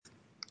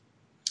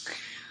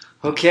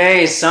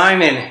Okay,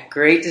 Simon,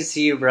 great to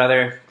see you,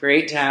 brother.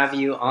 Great to have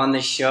you on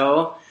the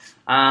show.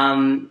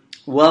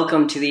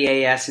 Welcome to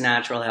the AS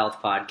Natural Health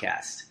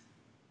Podcast.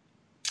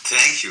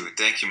 Thank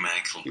you,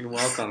 Michael. You're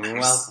welcome. You're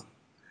welcome.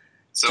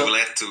 So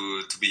glad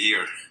to be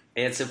here.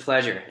 It's a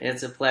pleasure.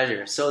 It's a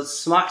pleasure. So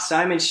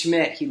Simon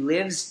Schmidt, he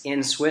lives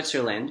in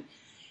Switzerland,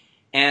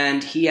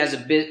 and he has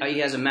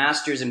a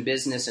master's in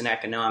business and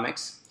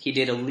economics. He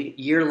did a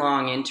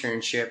year-long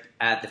internship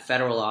at the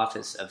Federal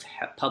Office of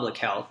Public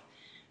Health.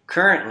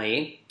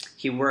 Currently,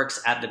 he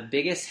works at the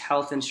biggest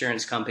health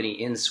insurance company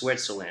in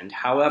Switzerland.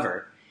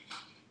 However,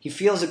 he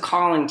feels a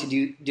calling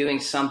to doing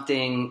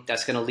something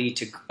that's going to lead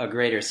to a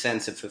greater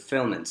sense of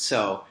fulfillment.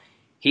 So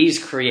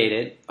he's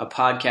created a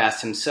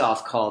podcast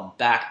himself called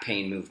Back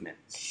Pain Movement.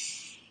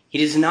 He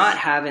does not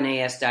have an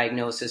AS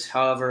diagnosis.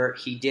 However,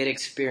 he did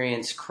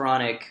experience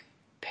chronic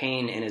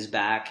pain in his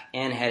back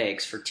and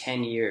headaches for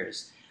 10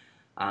 years.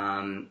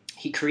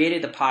 He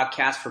created the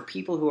podcast for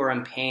people who are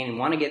in pain and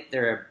want to get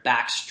their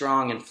back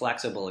strong and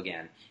flexible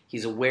again.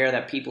 He's aware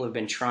that people have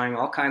been trying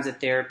all kinds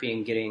of therapy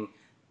and getting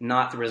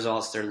not the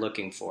results they're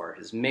looking for.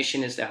 His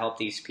mission is to help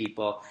these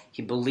people.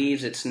 He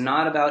believes it's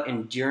not about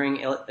enduring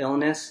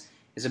illness,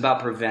 it's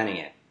about preventing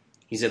it.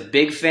 He's a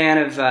big fan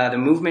of the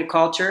movement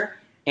culture,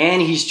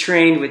 and he's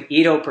trained with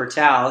Ido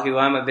Portal, who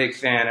I'm a big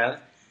fan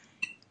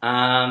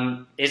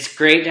of. It's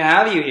great to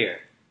have you here.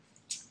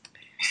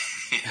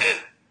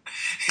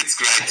 It's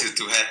great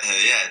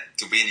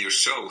to be in your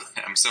show.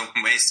 I'm so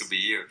amazed to be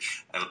here.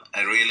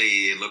 I'm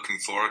really looking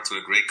forward to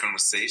a great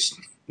conversation.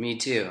 Me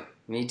too,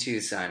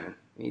 Simon.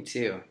 Me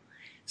too.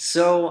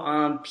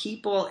 So,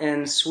 people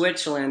in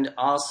Switzerland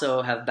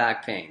also have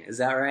back pain. Is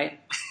that right?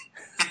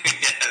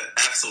 Yeah,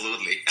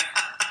 absolutely.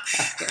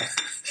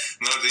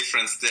 No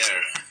difference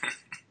there.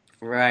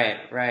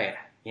 Right.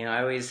 You know,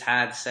 I always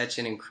had such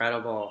an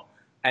incredible,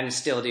 and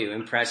still do,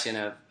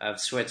 impression of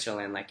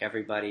Switzerland. Like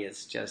everybody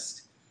is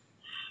just,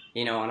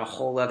 you know, on a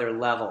whole other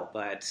level.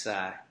 But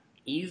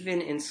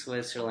even in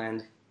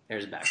Switzerland,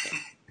 there's back pain.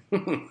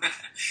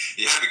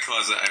 Yeah,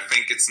 because I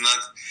think it's not.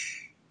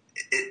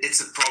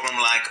 It's a problem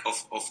like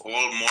of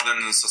all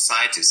modern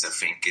societies. I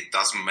think it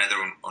doesn't matter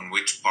on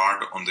which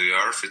part on the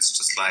earth. It's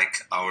just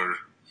like our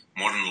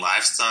modern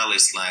lifestyle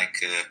is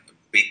like a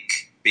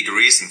big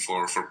reason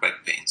for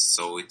back pains.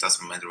 So it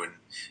doesn't matter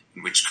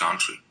in which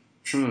country.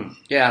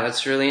 Yeah,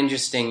 that's really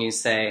interesting. You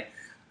say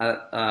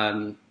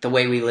the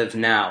way we live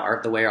now,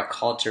 or the way our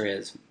culture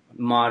is,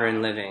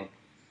 modern living.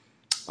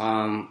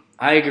 I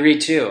agree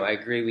too. I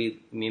agree.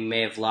 We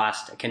may have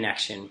lost a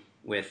connection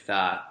with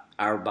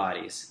our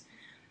bodies.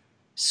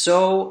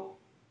 So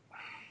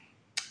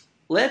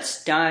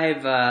let's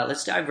dive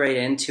right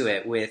into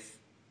it with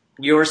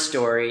your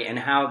story and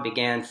how it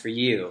began for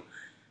you.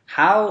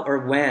 How or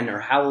when or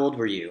how old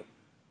were you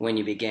when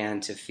you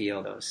began to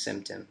feel those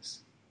symptoms?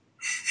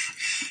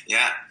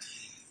 Yeah,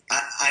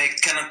 I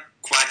cannot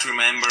quite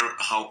remember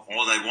how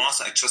old I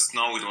was. I just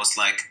know it was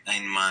like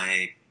in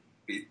my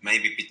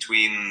maybe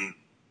between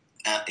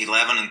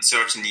 11 and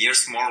 13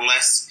 years, more or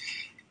less.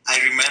 I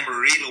remember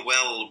really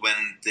well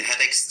when the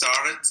headache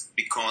started,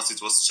 because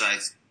it was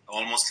just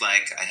almost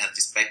like I had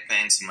these back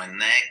pains in my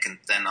neck, and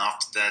then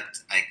after that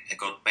I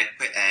got back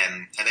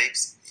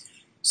headaches.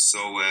 So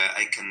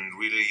I can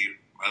really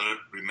well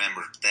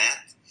remember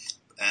that.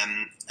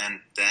 And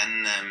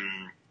then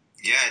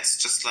it's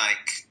just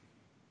like,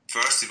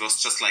 first it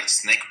was just like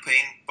this neck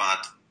pain,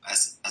 but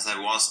as I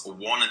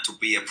wanted to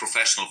be a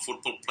professional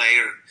football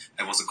player,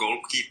 I was a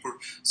goalkeeper,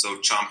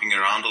 so jumping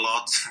around a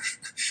lot.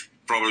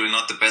 Probably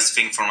not the best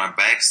thing for my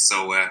back.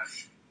 So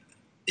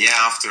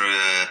after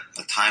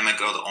a time I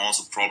got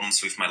also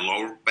problems with my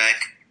lower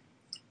back,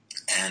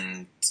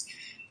 and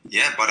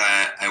but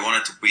I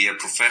wanted to be a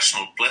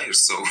professional player,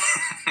 so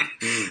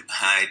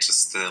I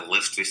just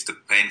lived with the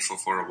pain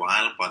for a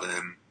while. But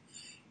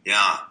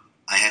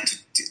I had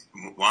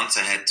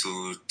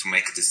to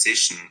make a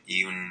decision.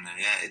 Even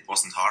it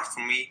wasn't hard for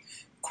me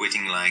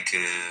quitting like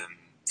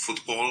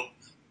football,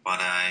 but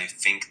I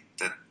think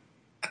that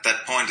at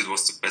that point it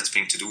was the best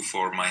thing to do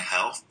for my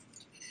health.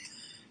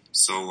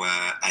 So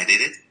I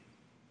did it,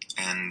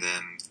 and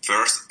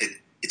first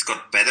it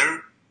got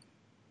better.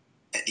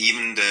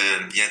 Even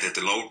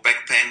the lower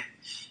back pain,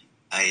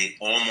 I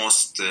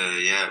almost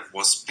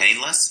was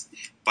painless,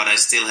 but I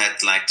still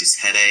had like these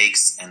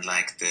headaches and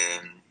like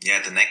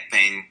the neck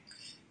pain.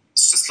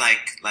 It's just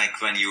like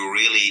when you're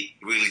really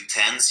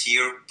tense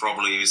here.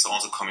 Probably it's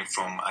also coming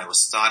from I was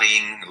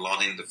studying a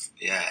lot at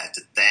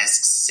the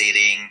desk,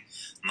 sitting,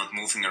 not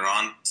moving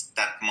around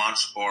that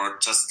much, or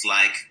just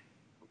like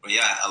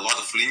a lot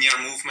of linear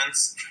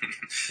movements.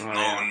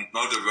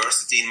 No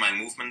diversity in my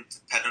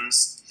movement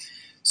patterns.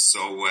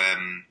 So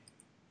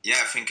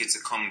I think it's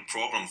a common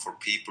problem for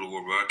people who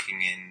are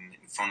working in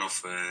front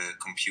of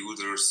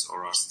computers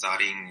or are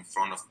studying in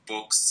front of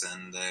books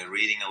and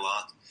reading a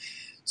lot.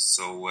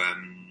 So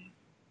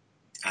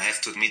I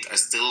have to admit, I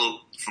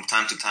still from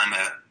time to time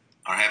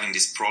are having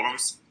these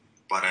problems,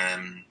 but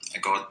I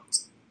got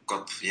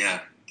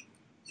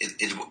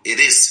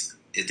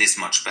it is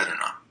much better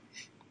now.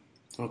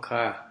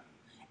 Okay.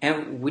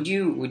 And would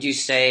you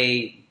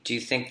say, do you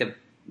think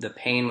the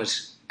pain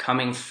was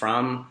coming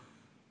from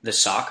the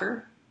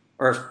soccer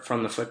or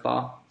from the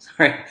football?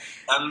 Sorry.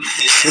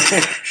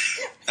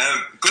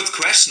 Good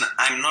question.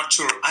 I'm not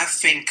sure. I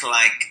think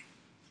like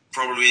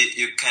probably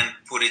you can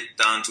put it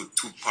down to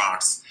two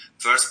parts.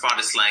 First part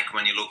is like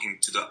when you look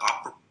into the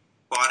upper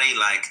body,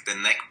 like the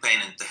neck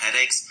pain and the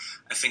headaches.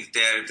 I think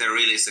there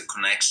really is a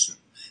connection,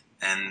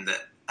 and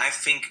I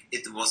think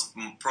it was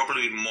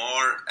probably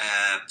more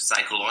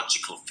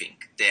psychological thing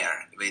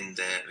there in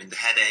the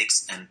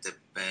headaches and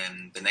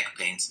the neck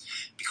pains,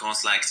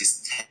 because like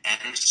this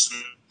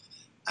tension.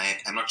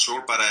 I'm not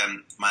sure, but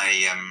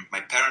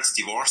my parents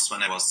divorced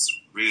when I was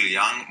really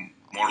young,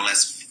 more or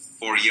less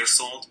 4 years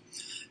old,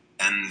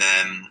 and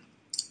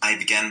I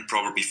began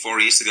probably 4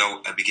 years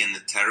ago. I began the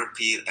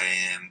therapy,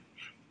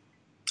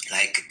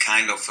 like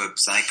kind of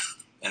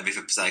with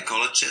a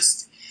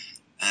psychologist,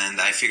 and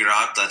I figured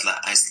out that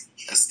like, I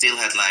still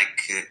had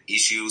like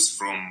issues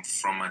from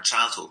my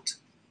childhood.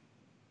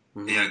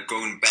 Mm-hmm. Yeah,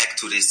 going back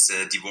to this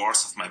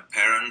divorce of my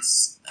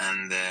parents,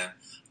 and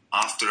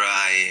after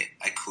I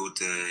could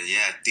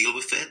deal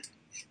with it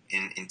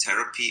in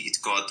therapy, it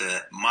got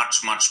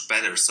much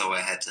better. So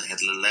I had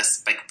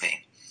less back pain,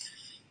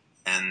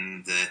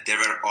 and there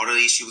were other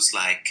issues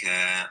like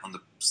on the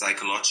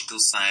psychological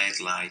side,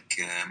 like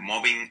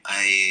mobbing.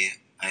 I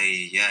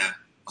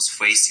was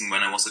facing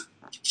when I was a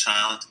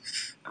child.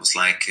 I was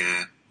like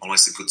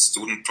always a good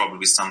student.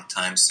 Probably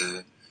sometimes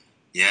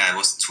I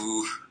was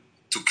too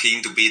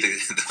keen to be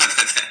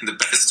the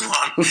best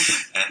one,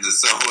 and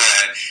so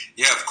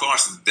of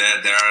course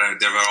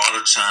there were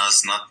other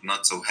childs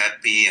not so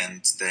happy,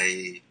 and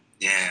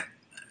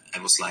I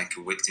was like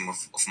a victim of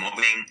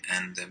mobbing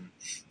and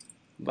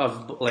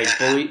of like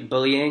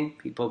bullying,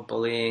 people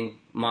bullying,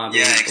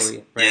 mobbing,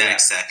 bullying. Right, yeah,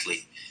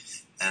 exactly,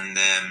 and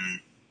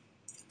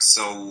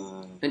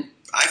so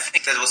I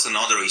think that was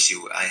another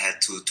issue I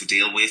had to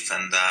deal with,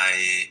 and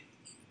I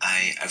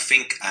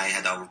think I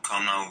had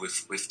overcome now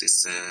with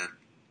this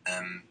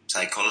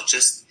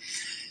psychologist,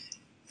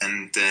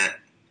 and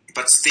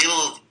but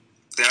still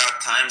there are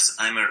times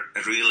I'm a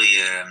really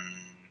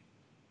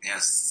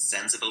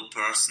sensible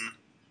person,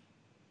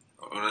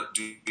 or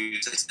do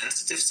you say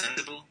sensitive?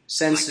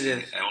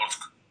 Sensitive. Like,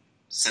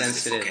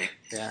 sensitive. Okay.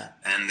 Yeah.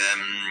 And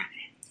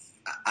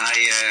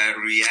I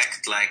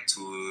react like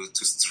to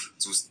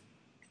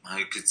how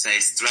you could say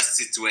stress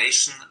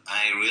situation.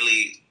 I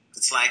really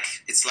it's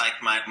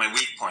like my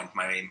weak point,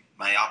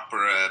 my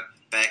upper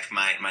back,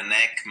 my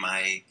neck,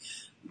 my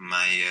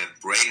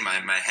brain,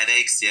 my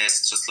headaches. Yes,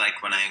 it's just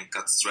like when I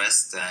got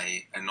stressed,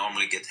 I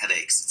normally get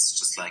headaches. It's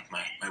just like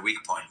my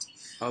weak point.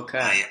 Okay.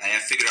 I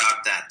figured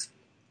out that.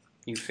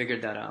 You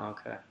figured that out.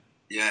 Okay.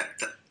 Yeah,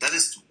 that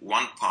is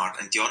one part,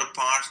 and the other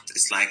part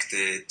is like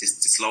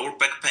this lower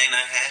back pain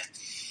I had.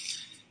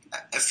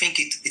 I think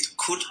it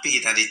could be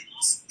that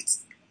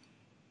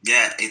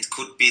it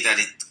could be that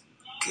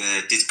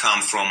it did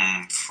come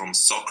from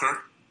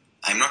soccer.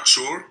 I'm not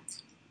sure.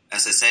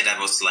 As I said, I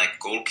was like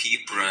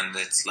goalkeeper, and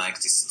it's like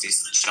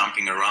this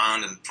jumping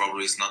around, and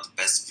probably is not the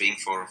best thing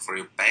for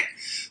your back.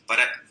 But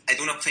I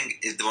do not think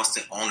it was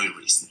the only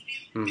reason,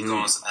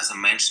 because as I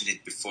mentioned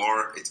it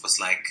before, it was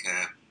like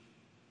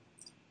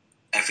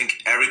I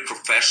think every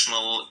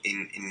professional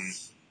in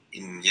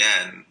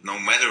no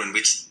matter in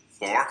which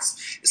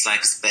sports is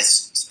like a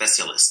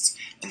specialist,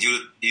 and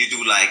you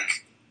do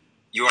like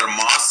you are a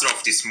master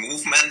of these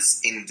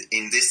movements in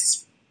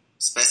this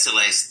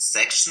specialized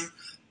section.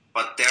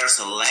 But there's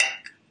a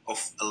lack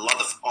of a lot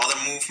of other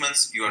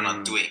movements you are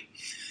not doing.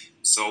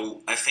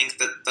 So I think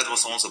that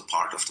was also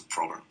part of the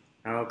problem.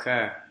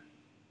 Okay.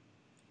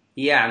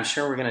 Yeah, I'm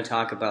sure we're going to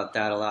talk about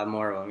that a lot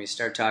more when we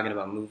start talking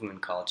about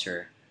movement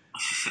culture,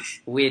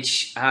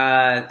 which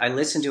I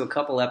listened to a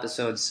couple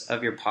episodes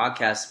of your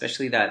podcast,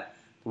 especially that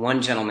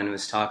one gentleman who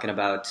was talking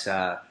about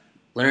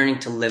learning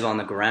to live on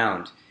the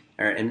ground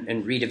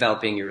and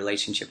redeveloping your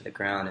relationship with the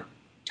ground, and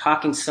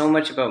talking so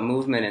much about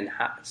movement, and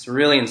how it's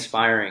really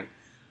inspiring.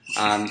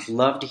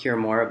 Love to hear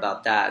more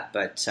about that.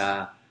 But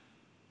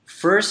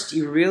first,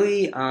 you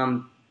really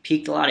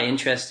piqued a lot of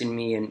interest in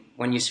me, and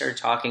when you started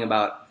talking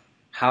about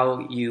how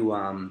you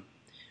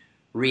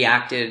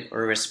reacted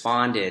or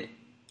responded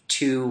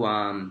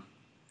to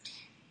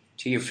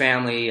your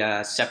family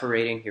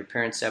separating, your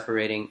parents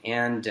separating,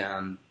 and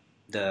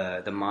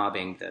the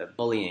mobbing, the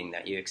bullying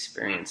that you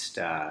experienced.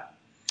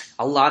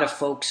 A lot of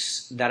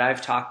folks that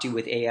I've talked to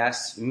with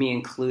AS, me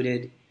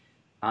included,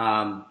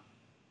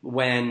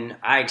 when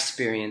I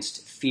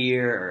experienced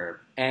fear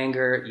or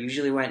anger, it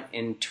usually went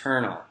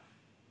internal,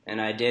 and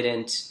I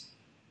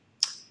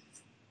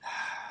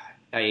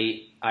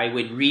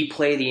would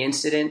replay the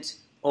incident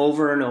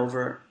over and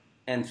over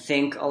and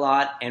think a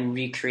lot and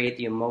recreate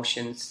the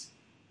emotions.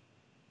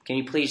 Can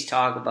you please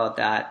talk about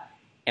that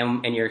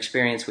and your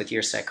experience with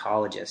your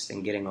psychologist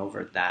and getting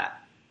over that?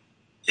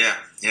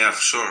 Yeah,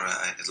 for sure.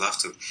 I'd love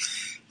to.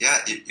 Yeah,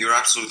 you're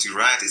absolutely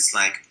right. It's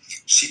like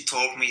she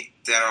told me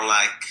there are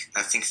like,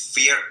 I think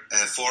 4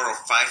 or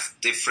 5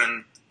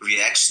 different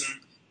reactions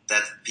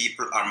that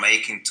people are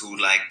making to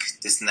like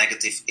this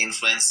negative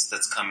influence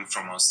that's coming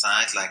from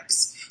outside, like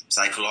this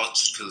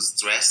psychological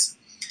stress.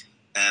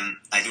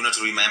 I do not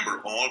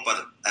remember all,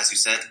 but as you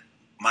said,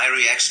 my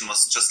reaction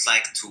was just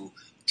like to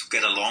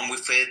get along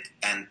with it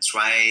and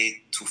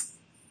try to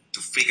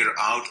figure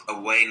out a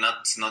way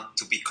not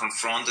to be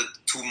confronted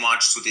too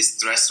much to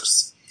these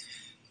stressors.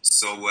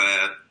 So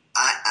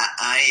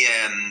I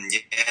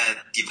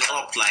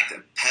developed like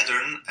a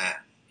pattern, a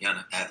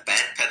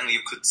bad pattern,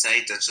 you could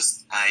say, that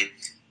just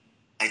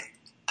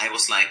I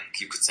was like,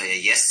 you could say,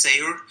 a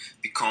yes-sayer,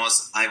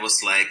 because I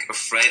was like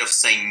afraid of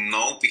saying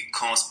no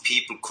because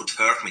people could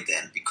hurt me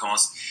then,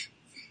 because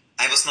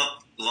I was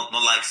not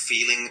like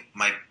feeling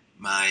my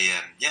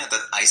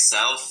that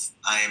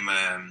I'm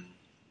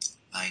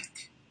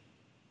like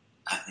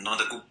not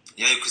a good,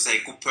 you could say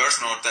a good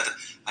person, or that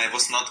I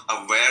was not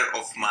aware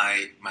of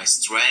my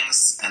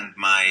strengths and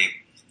my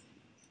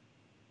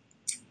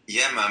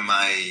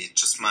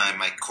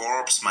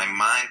corpse, my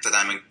mind, that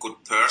I'm a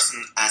good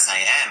person as I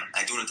am.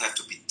 I do not have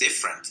to be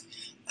different.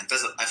 And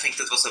I think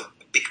that was a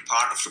big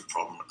part of the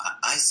problem.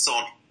 I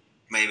thought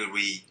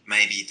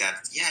maybe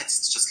that,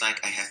 it's just like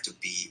I have to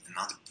be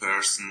another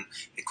person.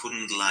 I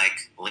couldn't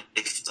like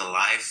live the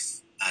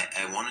life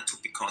I wanted to,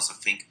 because I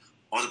think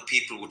other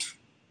people would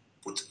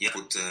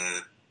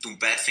do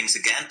bad things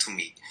again to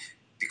me,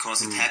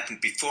 because it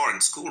happened before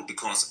in school,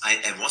 because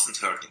I wasn't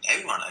hurting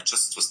everyone. I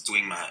just was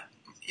doing my,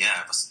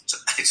 I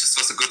just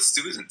was a good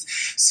student.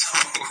 So,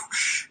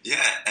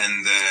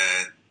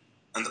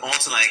 and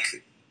also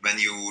like when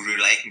you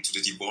relating to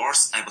the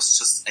divorce, I was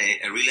just,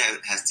 I really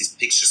had this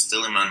picture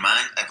still in my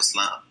mind. I was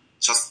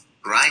just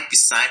right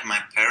beside my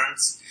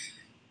parents.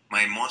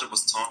 My mother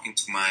was talking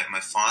to my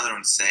father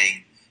and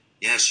saying,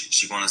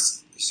 she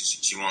wants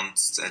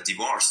a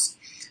divorce.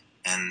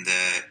 And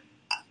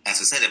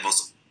as I said, I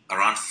was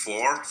around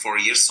 4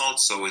 years old,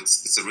 so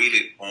it's a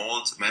really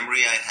old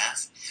memory I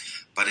have.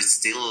 But it's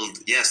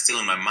still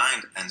in my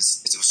mind, and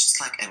it was just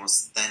like I was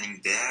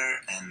standing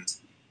there, and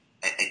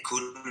I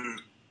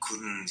couldn't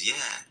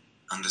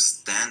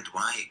understand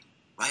why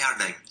are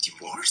they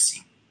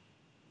divorcing?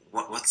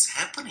 What's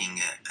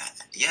happening?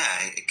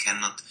 I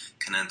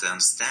cannot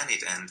understand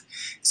it, and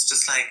it's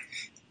just like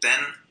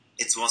then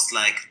it was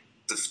like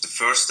the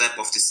first step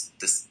of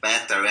this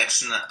bad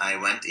direction I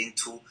went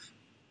into,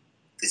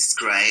 this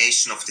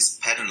creation of this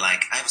pattern.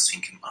 Like I was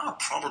thinking,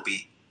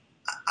 probably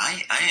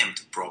I am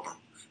the problem.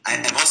 I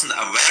wasn't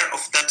aware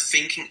of that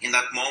thinking in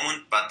that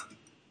moment, but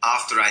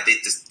after I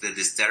did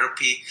this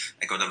therapy,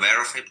 I got aware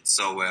of it.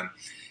 So,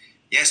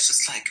 it's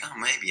just like,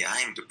 maybe I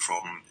am the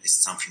problem. Is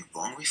something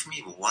wrong with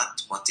me?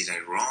 What did I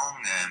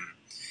wrong?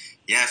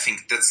 I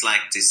think that's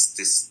like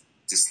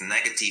this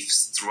negative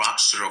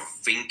structure of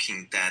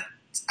thinking that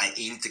I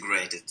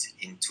integrated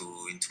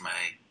into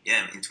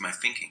my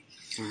thinking.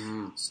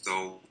 Mm-hmm.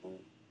 So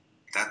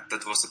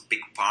that was a big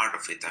part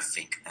of it, I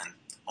think, and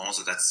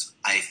also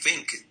I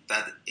think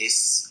that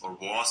is or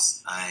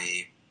was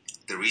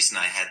the reason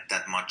I had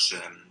that much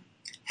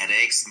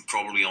headaches and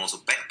probably also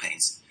back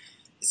pains.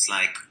 It's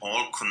like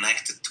all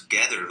connected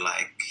together.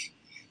 Like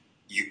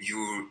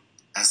you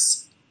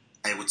as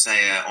I would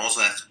say, I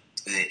also have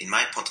in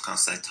my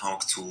podcast I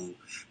talked to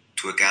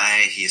a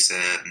guy. He's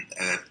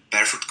a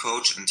barefoot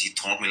coach, and he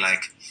told me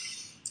like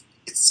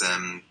it's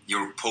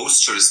your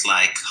posture is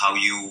like how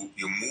you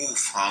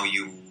move, how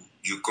you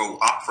go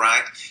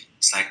upright.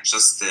 It's like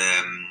just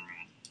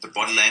the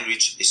body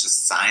language is a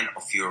sign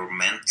of your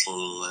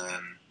mental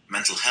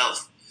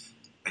health.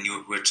 When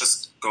we're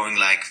just going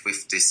like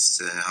with this,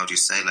 how do you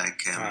say,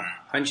 like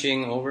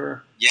hunching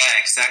over? Yeah,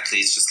 exactly.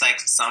 It's just like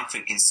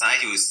something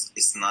inside you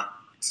is not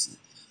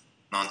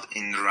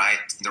in the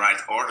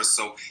right order.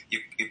 So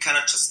you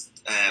cannot just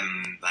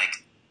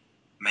like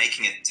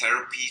making a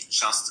therapy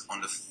just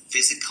on the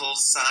physical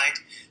side.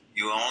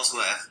 You also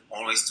have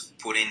always to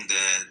put in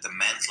the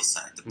mental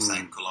side, the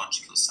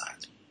psychological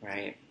side.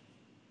 Right.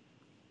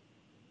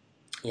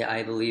 Yeah,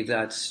 I believe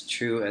that's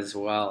true as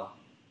well.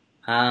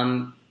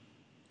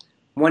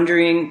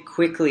 Wondering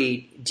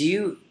quickly, do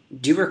you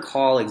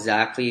recall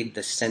exactly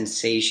the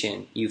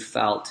sensation you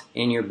felt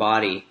in your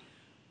body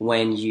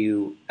when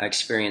you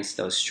experienced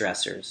those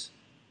stressors?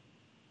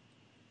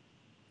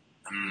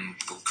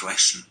 Good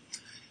question.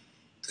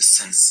 The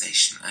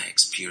sensation I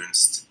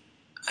experienced,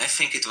 I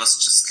think it was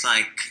just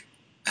like,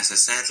 as I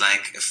said,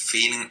 like a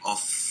feeling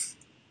of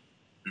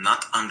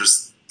not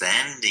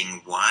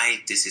understanding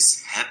why this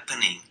is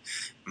happening.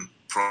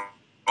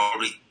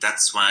 Probably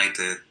that's why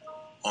the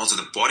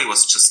body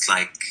was just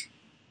like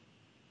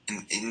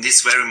in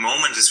this very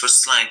moment. It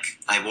was like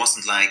I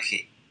wasn't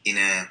like in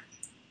a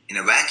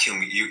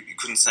vacuum. You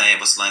couldn't say I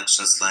was like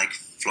just like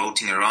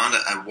floating around.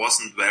 I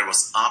wasn't where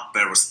was up,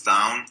 where was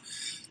down.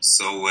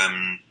 So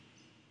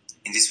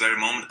in this very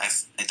moment,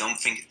 I don't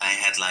think I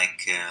had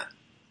like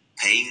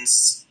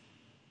pains,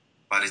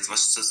 but it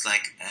was just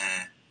like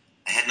I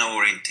had no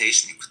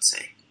orientation, you could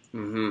say.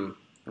 Mm-hmm.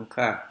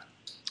 Okay.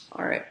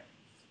 All right.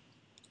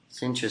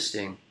 It's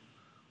interesting.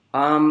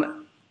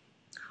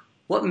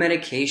 What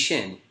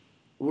medication?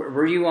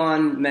 Were you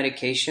on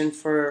medication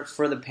for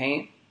the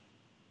pain?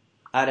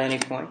 at any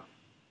point?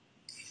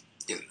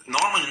 Yeah,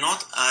 normally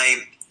not.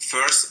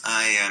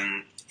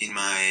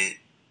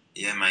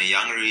 In my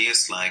younger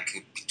years,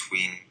 like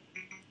between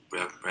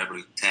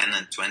probably 10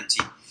 and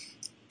 20,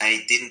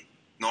 I didn't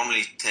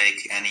normally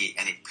take any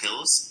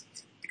pills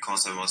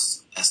because I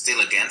was still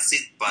against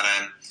it. But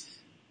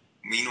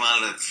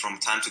meanwhile, from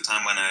time to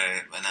time, when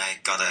I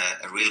got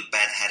a real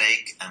bad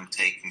headache, I'm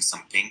taking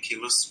some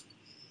painkillers.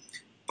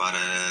 But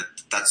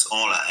that's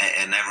all.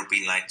 I never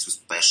been like to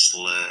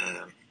special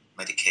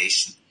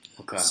medication.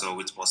 Okay. So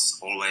it was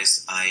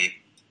always I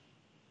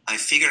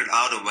figured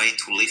out a way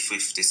to live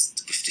with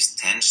this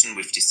tension,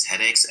 with these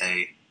headaches.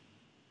 I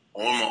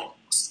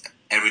almost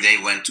every day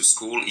went to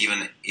school,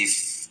 even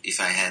if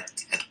I had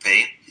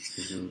pain.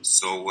 Mm-hmm.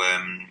 So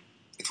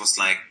it was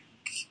like,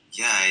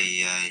 yeah,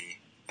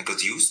 I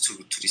got used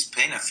to this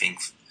pain, I think.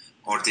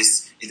 Or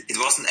this, it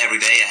wasn't every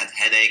day I had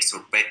headaches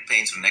or back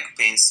pains or neck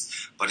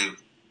pains, but it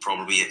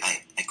probably,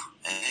 I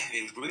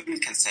really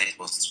can say it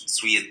was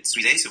 3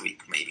 days a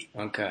week, maybe.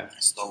 Okay.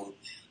 So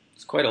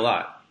it's quite a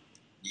lot.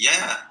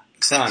 Yeah.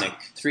 Exactly.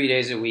 Chronic. 3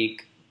 days a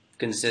week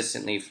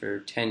consistently for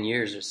 10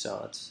 years or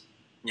so. It's...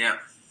 Yeah.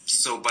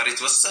 So, but it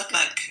was not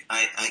like,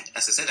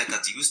 as I said, I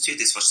got used to it.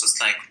 This was just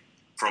like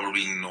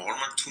probably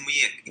normal to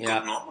me. It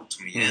got normal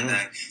to me. Mm-hmm. And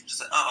I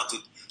just like,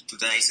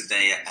 today is the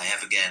day I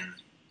have again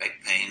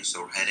back pains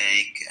or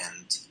headache.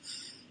 And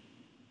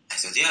I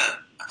said, yeah,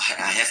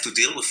 I have to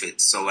deal with it.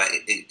 So I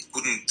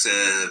couldn't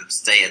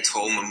stay at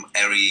home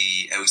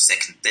every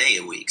second day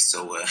a week.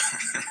 So,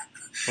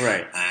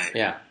 right.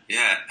 Yeah,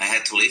 I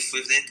had to live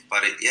with it.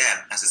 But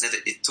as I said,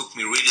 it took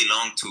me really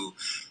long to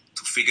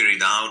figure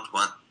it out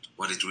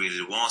what it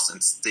really was,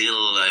 and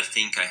still I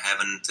think I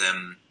haven't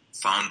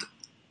found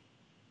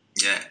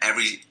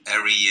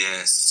every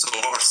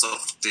source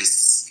of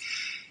this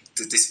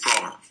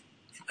problem.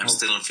 I'm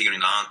still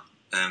figuring out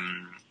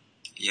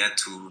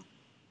to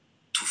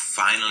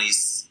finally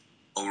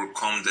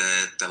overcome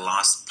the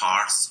last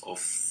parts of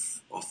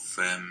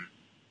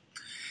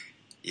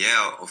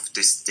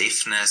this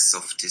stiffness,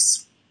 of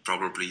this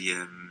probably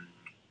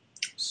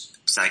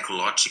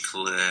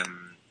psychological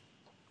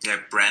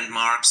brand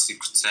marks, you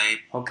could say.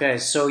 Okay,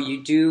 so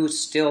you do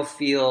still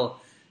feel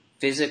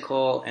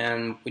physical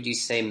and, would you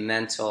say,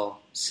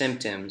 mental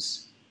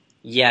symptoms,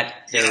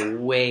 yet they're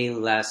way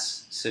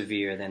less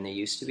severe than they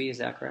used to be, is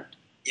that correct?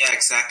 Yeah,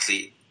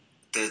 exactly.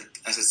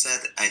 As I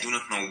said, I do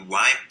not know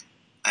why.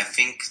 I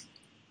think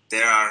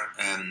there are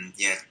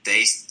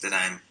days that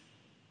I'm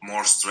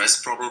more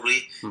stressed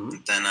probably,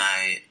 and then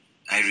I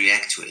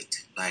react to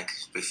it, like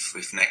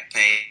with neck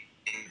pain.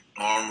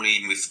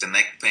 Normally with the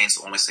neck pains,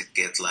 always I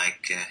get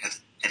like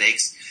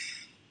headaches.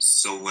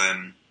 So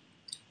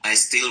I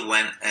still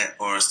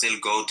still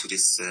go to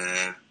this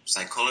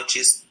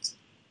psychologist.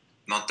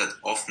 Not that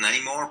often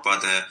anymore,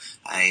 but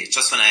I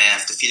just when I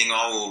have the feeling,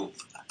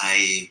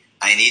 I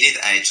need it,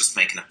 I just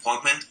make an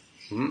appointment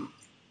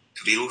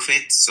to deal with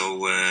it.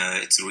 So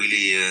it's a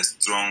really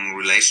strong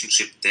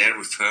relationship there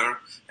with her,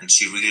 and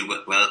she really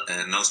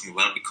knows me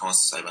well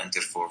because I went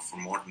there for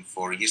more than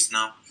 4 years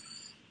now.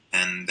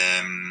 And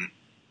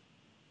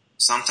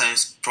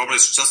sometimes probably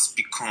it's just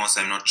because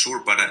I'm not sure,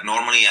 but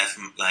normally I have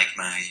like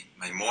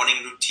my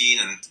morning routine,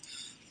 and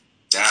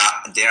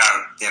there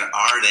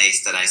are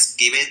days that I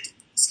skip it,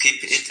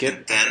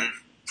 and then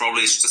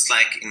probably it's just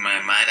like in my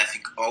mind I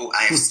think,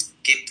 I have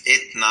skipped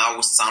it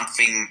now.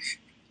 Something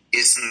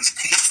isn't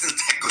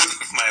that good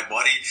with my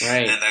body,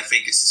 right. And I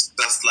think it's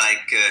just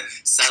like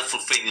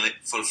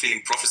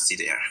self-fulfilling prophecy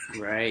there.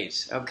 Right.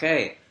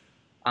 Okay.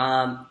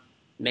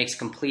 Makes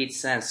complete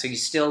sense. So you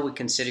still would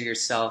consider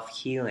yourself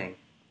healing,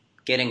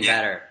 getting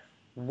better.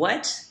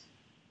 What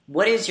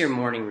is your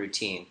morning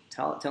routine?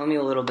 Tell me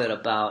a little bit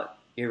about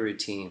your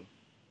routine,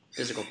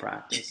 physical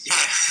practice.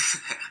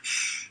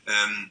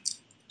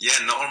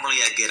 Normally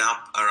I get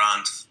up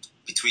around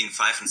between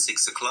 5 and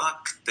 6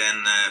 o'clock.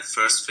 Then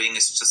first thing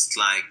is just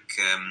like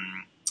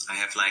I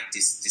have like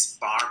this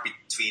bar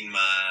between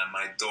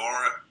my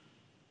door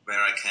where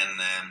I can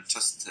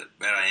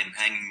where I am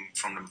hanging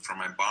from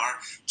my bar,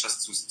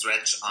 just to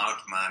stretch out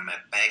my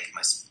back,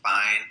 my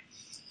spine.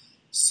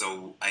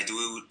 So I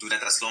do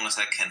that as long as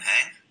I can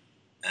hang,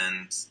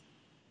 and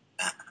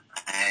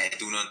I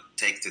do not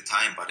take the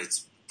time, but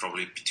it's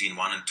probably between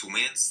 1 and 2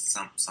 minutes,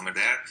 somewhere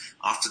there.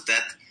 After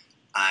that,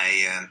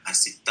 I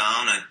sit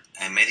down and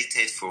I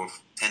meditate for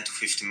 10 to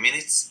 15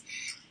 minutes.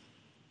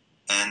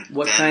 And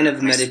what kind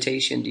of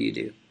meditation do you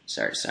do?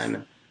 Sorry,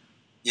 Simon.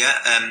 Yeah,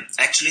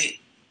 actually,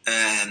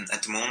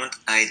 at the moment,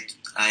 I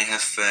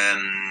have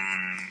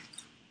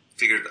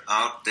figured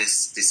out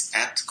this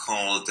app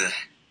called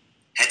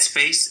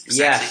Headspace. Exactly.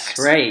 Yes,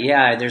 right.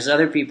 Yeah, there's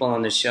other people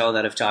on the show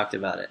that have talked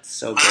about it.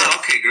 So great.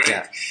 Okay, great.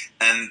 Yeah.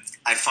 And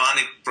I found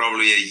it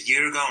probably a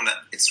year ago, and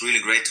it's really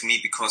great to me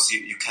because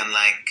you can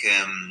like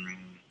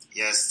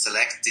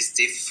select these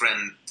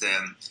different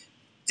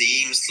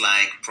themes.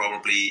 Like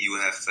probably you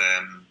have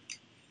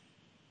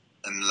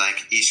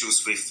like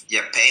issues with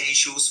pain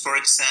issues, for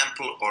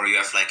example, or you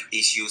have like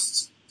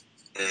issues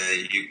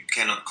you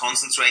cannot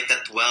concentrate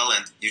that well,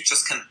 and you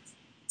just can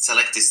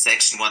select this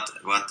section what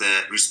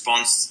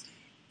responds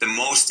the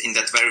most in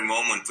that very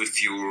moment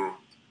with your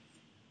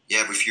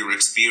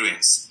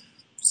experience.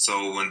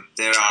 So when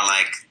there are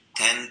like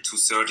 10 to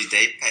 30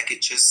 day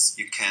packages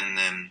you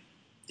can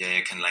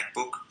like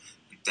book,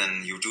 and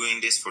then you're doing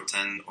this for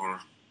 10 or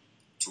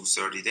to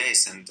 30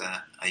 days, and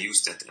I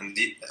use that. And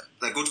the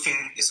good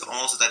thing is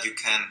also that you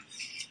can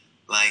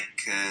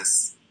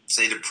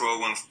say the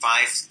program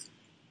 5,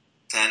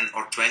 10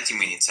 or 20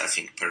 minutes I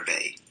think per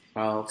day.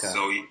 Oh, okay.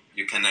 So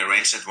you can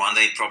arrange that. One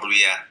day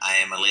probably I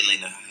am a little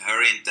in a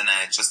hurry, and then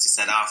I just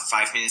decide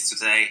 5 minutes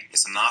today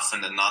is enough,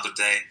 and another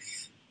day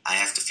I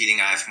have the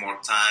feeling I have more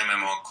time, I'm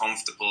more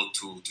comfortable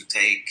to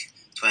take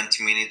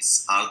 20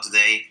 minutes out a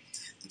day.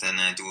 Then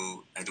I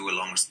do a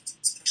longer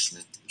session.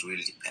 It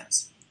really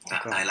depends.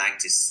 Okay. I like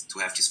this, to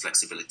have this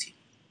flexibility.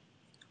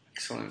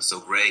 Excellent. So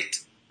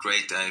great.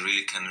 I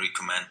really can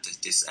recommend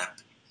this app.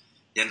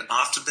 And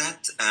after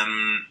that,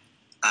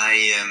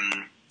 I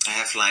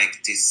have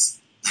like this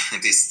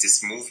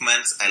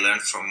movements I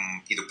learned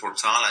from Ido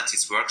Portal at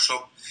his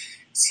workshop.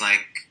 It's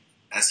like,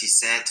 as he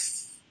said,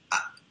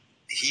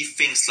 he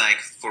thinks like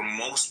for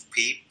most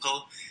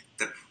people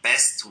the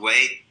best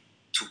way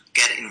to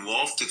get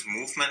involved with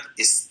movement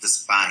is the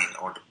spine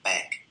or the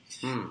back.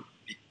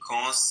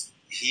 Because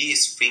he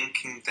is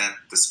thinking that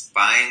the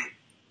spine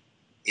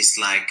is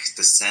like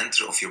the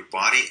center of your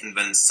body, and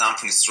when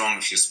something is wrong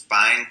with your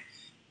spine,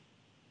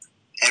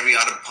 every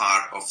other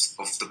part of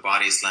the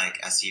body is like,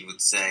 as he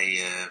would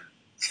say,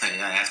 I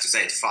have to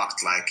say it,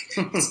 fucked, like,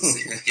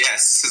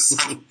 yes.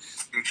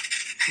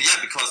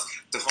 Because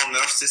the whole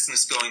nerve system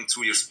is going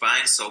through your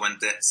spine, so when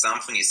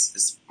something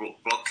is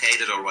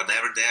blockaded or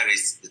whatever there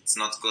is, it's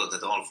not good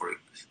at all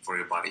for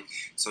your body.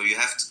 So you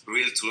have to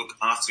really to look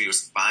after your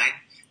spine,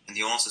 and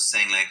you're also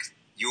saying like,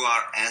 you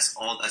are as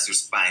old as your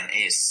spine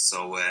is.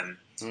 So, and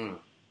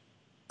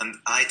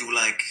I do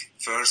like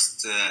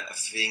first a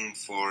thing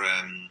for,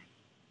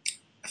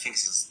 I think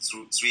it's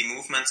through 3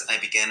 movements. I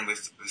began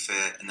with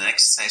an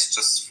exercise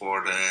just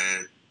for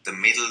the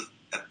middle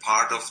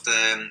part of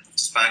the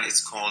spine.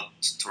 It's called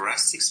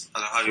thoracic.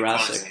 How do you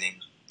call it in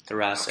English?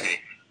 Thoracic.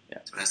 Okay. Yeah.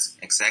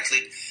 Thoracic, exactly.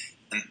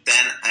 And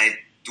then I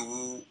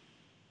do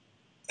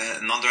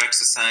another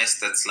exercise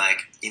that's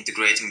like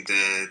integrating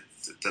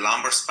the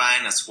lumbar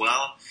spine as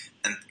well,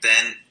 and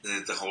then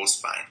the whole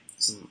spine.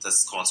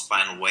 That's called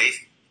spinal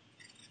wave.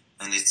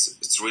 And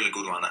it's a really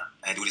good one.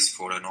 I do this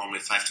for normally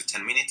 5 to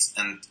 10 minutes,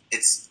 and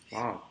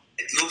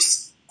it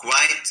looks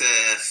quite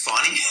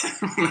funny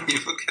when you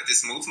look at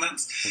these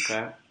movements.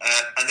 Okay.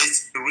 And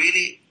it's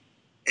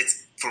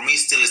for me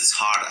still it's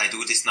hard. I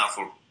do this now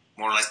for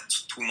more or less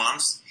 2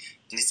 months,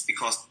 and it's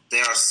because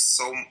there are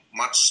so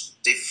much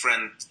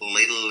different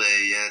little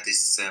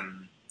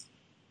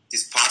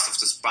this parts of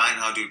the spine.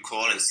 How do you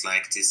call it? It's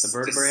like this. The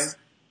vertebrae.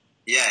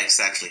 Yeah,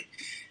 exactly.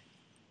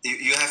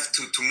 You have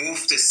to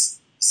move this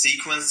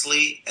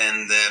sequentially,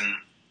 and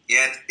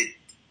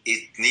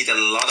it need a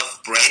lot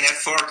of brain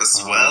effort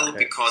as well, okay.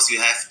 Because you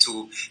have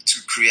to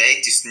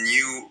create this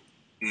new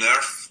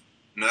nerve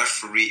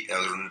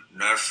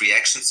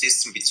reaction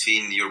system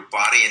between your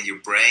body and your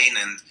brain,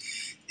 and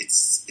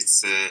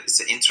it's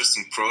an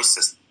interesting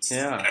process.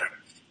 Yeah, there,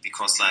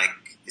 because like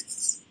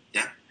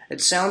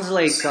it sounds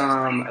like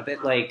a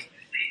bit like,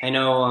 I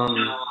know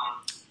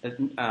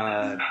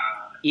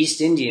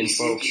East Indian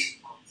folks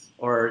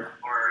or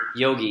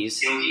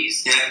yogis,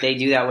 they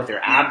do that with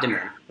their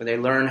abdomen, where they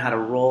learn how to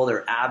roll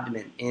their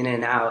abdomen in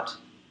and out.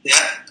 Yeah.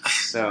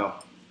 So,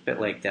 a bit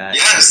like that.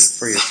 Yes.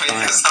 For your spine.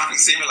 Yeah, something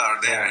similar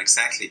there,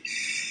 exactly.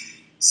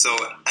 So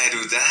I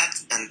do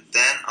that, and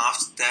then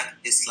after that,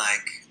 it's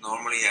like,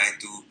 normally I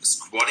do a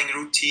squatting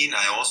routine.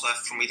 I also have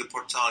from Ido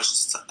Portal,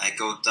 I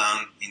go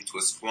down into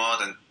a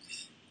squat and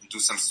do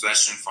some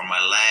stretching for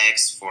my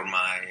legs, for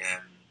my,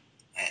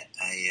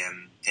 I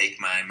take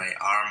my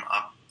arm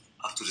up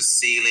to the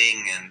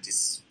ceiling, and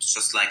it's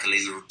just like a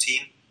little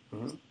routine.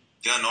 Mm-hmm.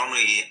 Yeah,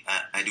 normally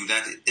I do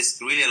that.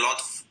 It's really a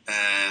lot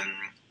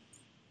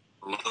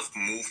of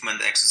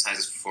movement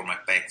exercises for my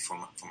back, for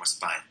my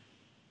spine.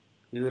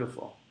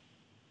 Beautiful.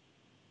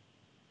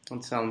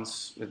 It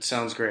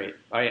sounds great.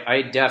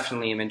 I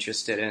definitely am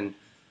interested in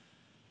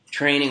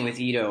training with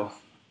Ido,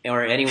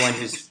 or anyone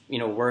who's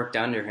worked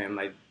under him.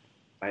 I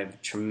have a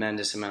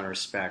tremendous amount of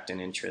respect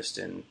and interest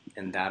in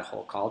that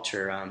whole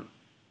culture.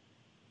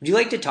 Would you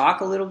like to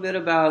talk a little bit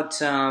about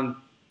the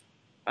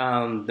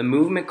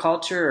movement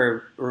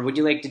culture, or would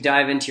you like to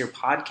dive into your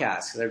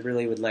podcast? Because I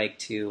really would like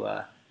to.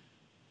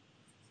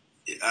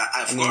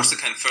 Of course, I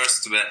can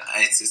first.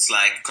 It's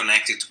like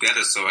connected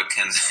together, so I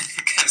can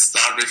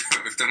start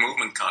with the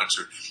movement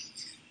culture.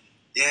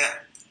 Yeah,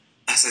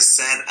 as I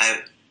said,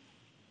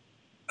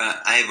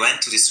 I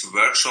went to this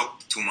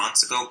workshop 2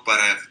 months ago, but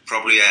I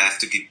have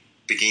to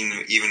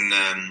begin even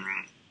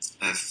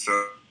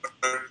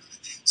further.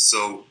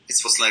 So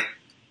it was like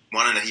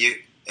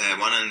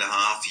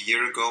 1.5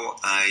 years ago.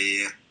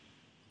 I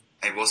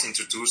was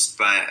introduced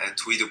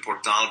to Ido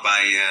Portal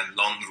by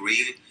Lon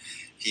Real.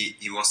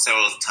 He was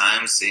several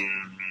times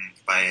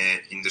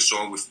in the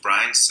show with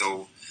Brian,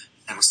 so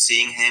I was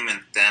seeing him,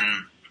 and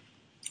then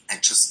I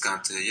just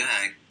got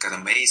I got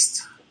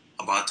amazed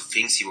about the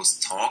things he was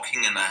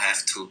talking, and I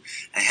had to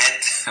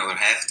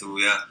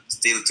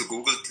still to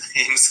Google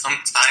him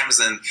sometimes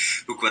and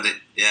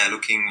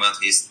looking what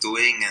he's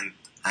doing, and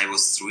I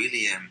was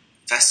really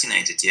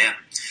fascinated. Yeah,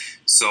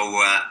 so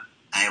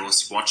I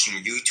was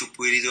watching YouTube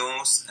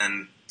videos,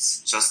 and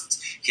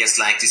just he has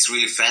like this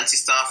really fancy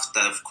stuff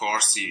that of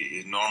course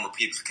normal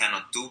people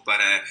cannot do, but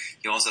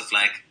he also have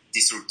like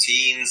these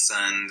routines,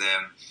 and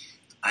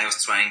I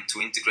was trying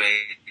to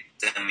integrate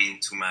them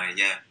into my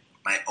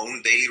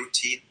own daily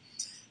routine.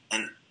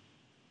 And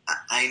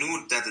I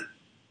knew that,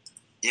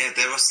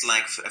 there was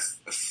like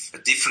a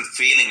different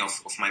feeling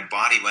of my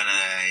body when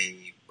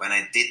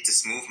I did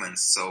this movement.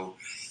 So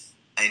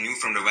I knew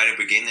from the very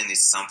beginning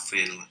there's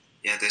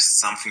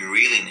something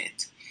real in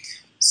it.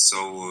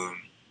 So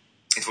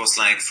it was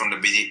like from the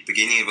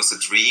beginning it was a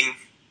dream,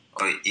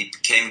 or it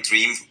became a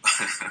dream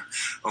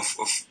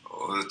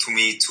to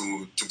me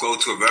to go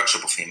to a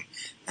workshop of him.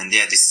 And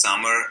this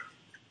summer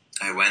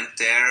I went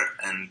there,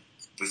 and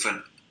with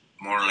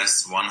more or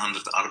less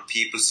 100 other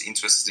people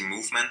interested in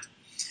movement.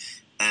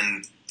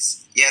 And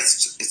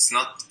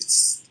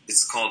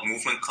it's called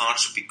movement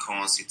culture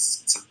because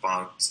it's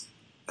about,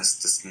 as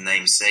the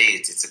name say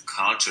it's a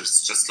culture.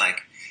 It's just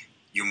like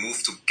you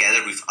move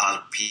together with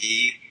other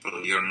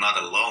people. You're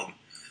not alone.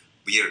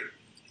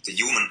 The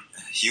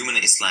human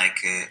is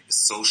like a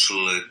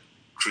social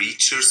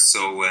creature.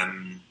 So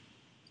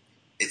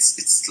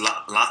it's a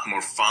lot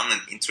more fun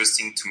and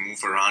interesting to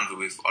move around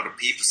with other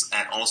people,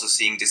 and also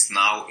seeing this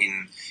now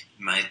in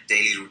my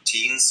daily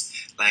routines,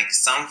 like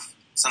some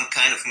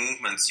kind of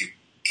movements you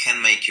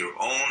can make your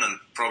own, and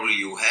probably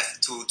you have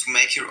to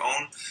make your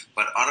own,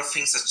 but other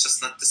things are just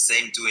not the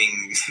same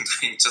doing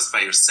just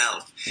by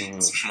yourself.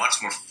 It's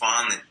much more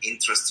fun and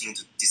interesting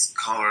to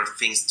discover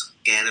things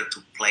together,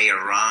 to play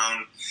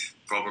around,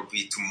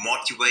 probably to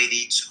motivate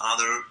each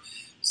other.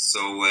 So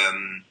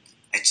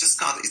I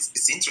just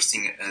it's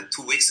interesting.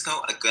 2 weeks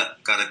ago, I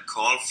got a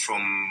call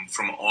from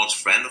an old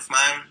friend of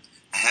mine.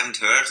 I haven't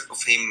heard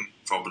of him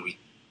probably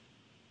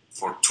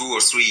for 2 or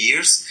 3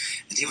 years,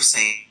 and he was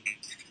saying,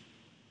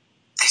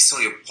 I saw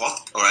your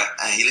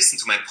he listened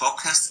to my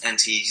podcast, and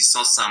he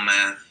saw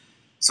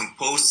some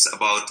posts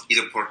about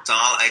Ido Portal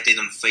I did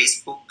on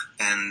Facebook,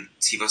 and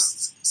he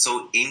was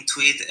so into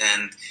it,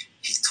 and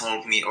he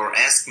told me or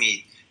asked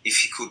me if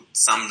he could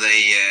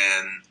someday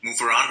move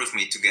around with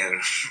me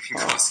together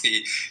because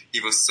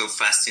he was so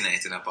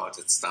fascinated about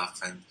that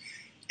stuff. And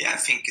I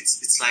think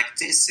it's like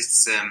this.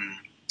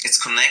 It's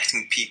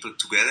connecting people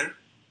together,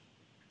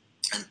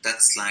 and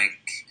that's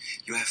like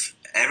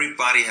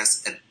everybody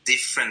has a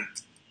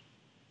different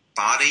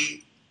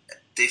body, a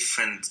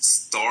different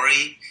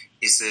story,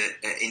 is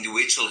a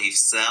individual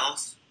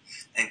himself,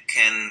 and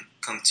can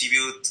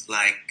contribute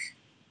like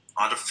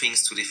other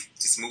things to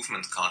this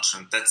movement culture.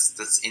 And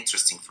that's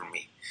interesting for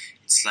me.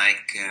 It's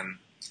like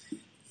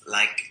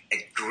a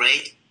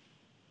great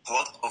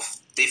pot of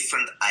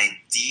different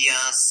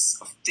ideas,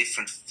 of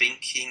different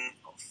thinking,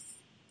 of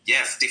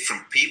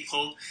different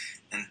people,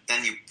 and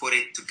then you put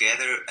it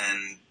together,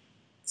 and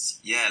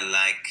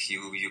like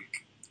you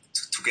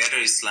together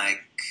is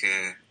like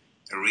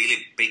a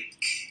really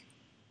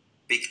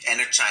big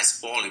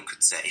energized ball, you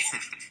could say.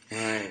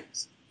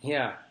 Right.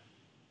 Yeah.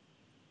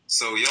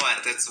 So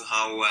that's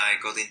how I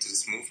got into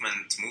this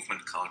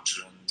movement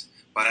culture.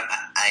 But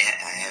I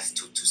have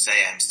to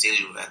say I'm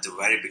still at the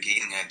very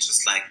beginning. I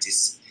just like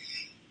this,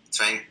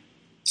 trying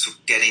to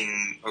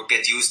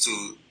get used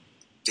to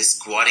the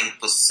squatting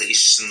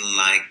position,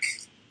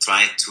 like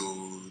try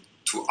to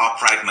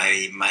upright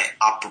my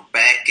upper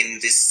back in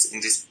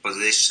this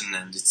position,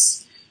 and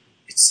it's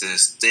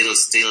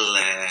still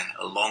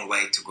a long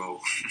way to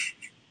go.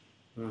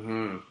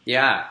 Mm-hmm.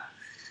 Yeah.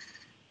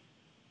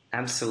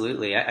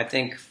 Absolutely. I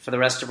think for the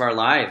rest of our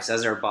lives,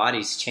 as our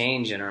bodies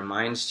change and our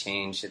minds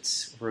change,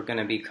 we're going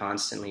to be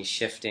constantly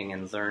shifting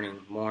and learning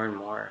more and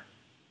more.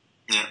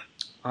 Yeah.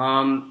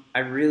 I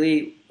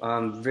really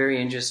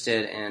very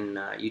interested in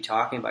you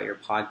talking about your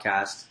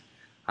podcast.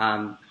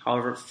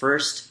 However,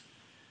 first,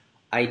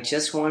 I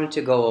just wanted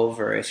to go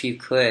over, if you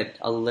could,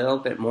 a little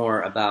bit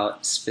more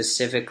about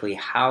specifically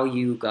how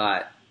you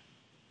got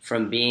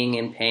from being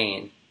in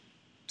pain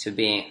to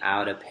being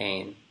out of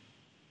pain.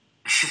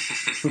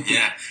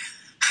 Yeah.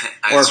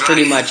 Or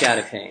pretty much out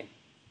of pain.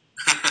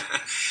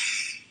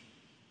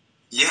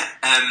 Yeah.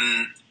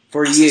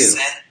 For you.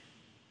 Said,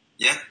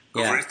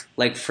 go for it.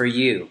 Like for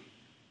you.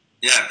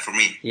 Yeah, for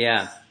me.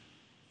 Yeah.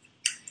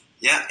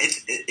 Yeah,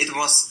 it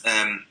was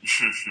a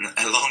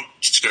long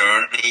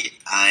journey.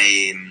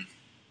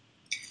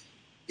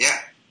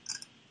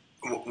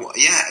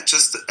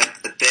 Just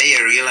a day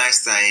I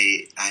realized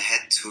I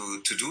had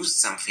to do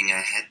something.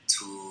 I had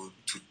to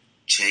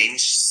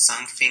change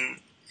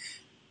something.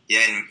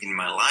 In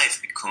my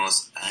life,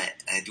 because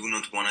I do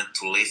not want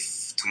to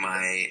live to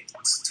my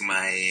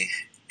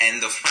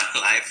end of my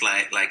life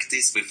like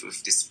this with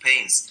these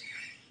pains.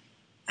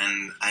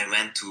 And I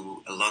went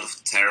to a lot of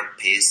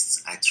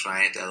therapists. I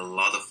tried a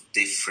lot of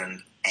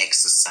different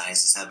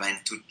exercises. I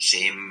went to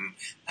gym.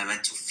 I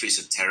went to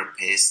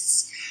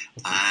physiotherapists.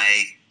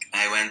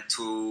 I went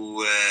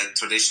to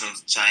traditional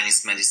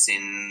Chinese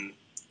medicine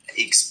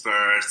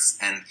experts,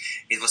 and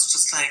it was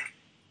just like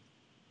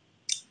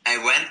I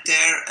went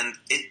there, and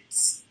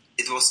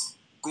it was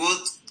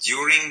good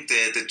during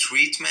the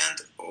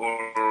treatment,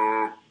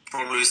 or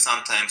probably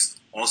sometimes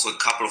also a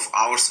couple of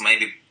hours,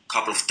 maybe a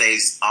couple of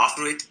days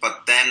after it.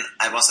 But then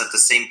I was at the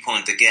same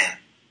point again,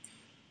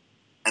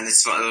 and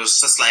it was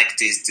just like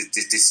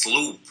this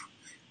loop.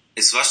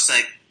 It was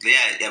like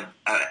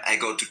I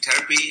go to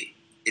therapy,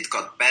 it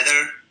got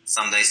better.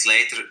 Some days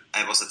later,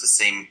 I was at the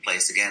same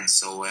place again.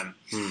 So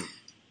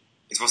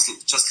it was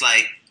just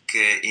like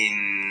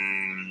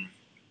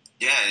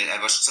I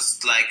was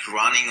just like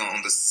running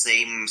on the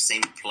same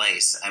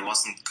place. I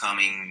wasn't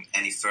coming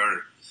any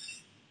further.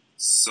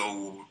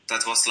 So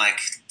that was like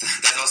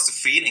that was the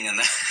feeling, and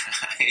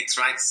I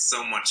tried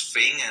so much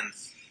and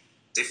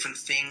different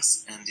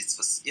things, and it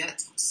was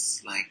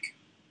like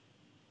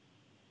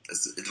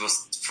it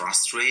was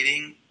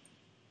frustrating,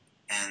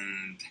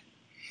 and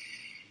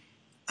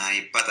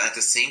but at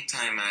the same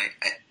time, I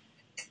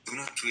do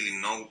not really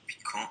know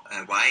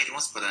why it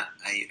was, but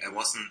I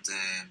wasn't.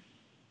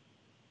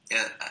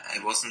 I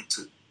wasn't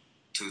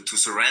to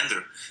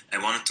surrender. I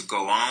wanted to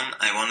go on.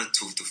 I wanted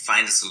to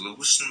find a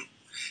solution.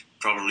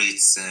 Probably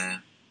it's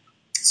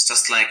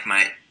just like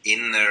my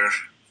inner,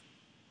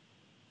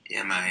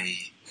 my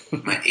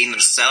inner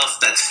self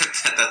that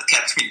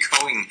kept me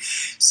going.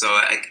 So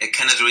I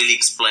cannot really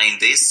explain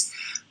this,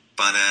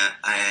 but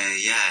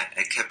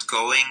I kept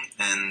going,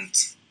 and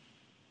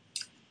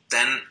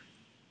then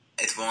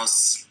it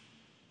was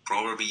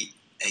probably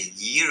a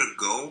year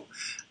ago.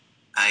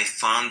 I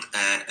found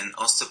an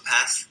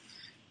osteopath,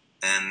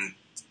 and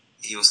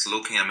he was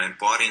looking at my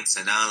body and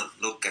said,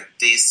 look at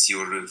this,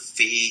 your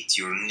feet,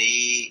 your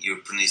knee, your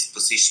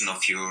position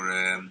of your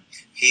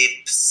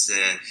hips,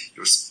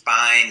 your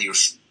spine, your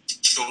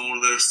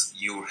shoulders,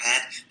 your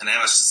head. And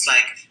I was just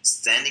like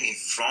standing in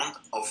front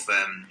of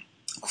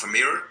a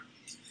mirror,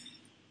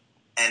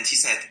 and he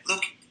said,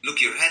 look,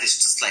 your head is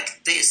just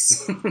like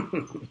this.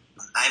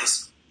 I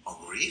was,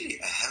 oh really?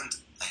 I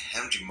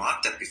haven't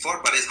remarked that before,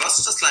 but it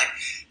was just like,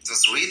 it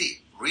was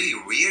really, really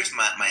weird.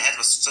 My head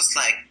was just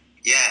like,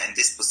 in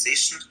this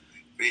position.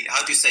 Really,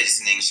 how do you say this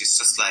in English? It's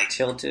just like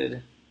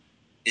tilted.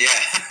 Yeah.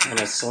 And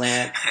a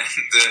slant.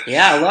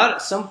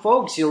 And, some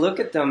folks, you look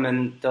at them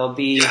and they'll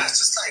be. Yeah, it's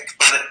just like,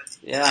 but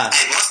I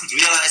wasn't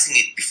realizing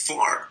it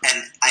before.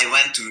 And I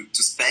went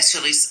to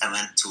specialists, I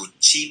went to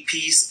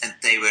GPs, and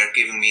they were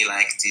giving me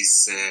like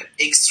this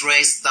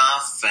X-ray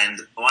stuff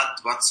and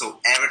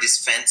whatsoever,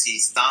 this fancy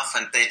stuff.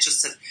 And they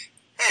just said,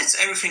 hey, is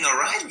everything all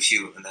right with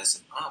you? And I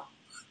said, oh,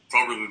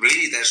 probably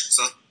really, there's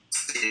just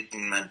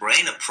in my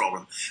brain a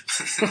problem.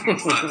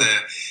 But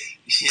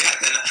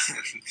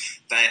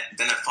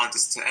then I found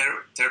this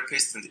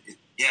therapist, and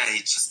he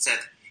just said,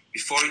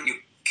 before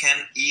you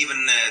can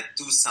even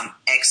do some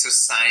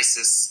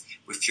exercises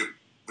with your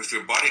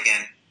body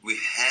again, we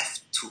have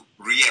to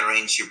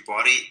rearrange your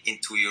body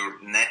into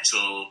your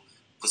natural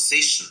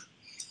position.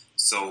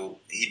 So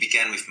he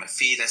began with my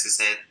feet, as I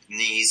said,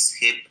 knees,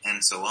 hip,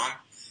 and so on.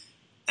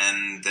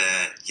 And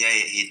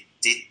he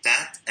did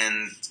that,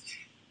 and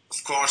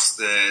of course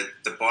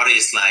the body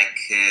is like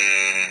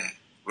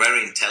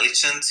very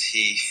intelligent.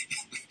 He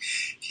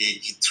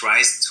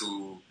tries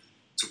to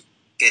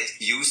get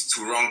used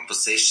to wrong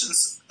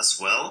positions as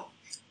well.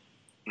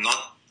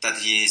 Not that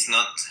he is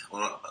not,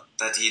 or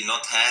that he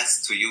not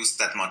has to use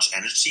that much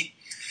energy.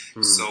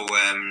 So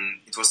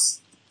it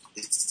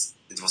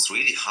was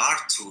really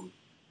hard to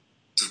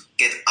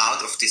get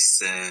out of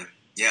this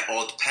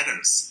old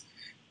patterns.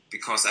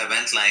 Because I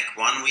went like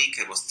 1 week,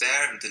 I was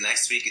there, and the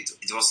next week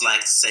it was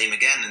like the same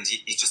again. And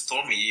he just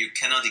told me, you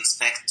cannot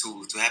expect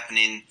to happen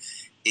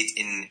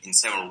in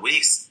several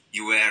weeks.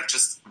 You were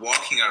just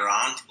walking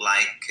around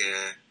like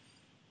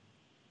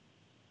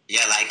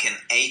an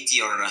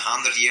 80 or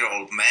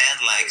 100-year-old man,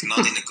 like not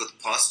in a good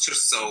posture.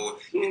 So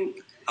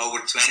over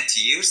 20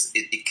 years,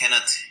 it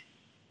cannot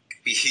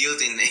be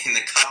healed in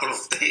a couple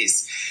of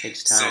days.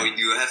 Takes time. So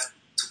you have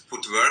to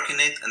put work in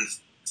it, and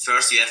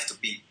first you have to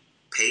be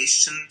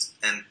patient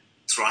and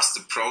trust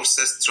the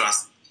process,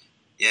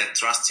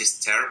 trust his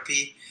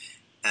therapy.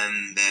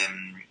 And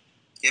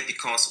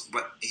because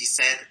what he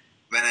said,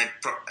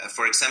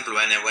 for example,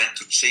 when I went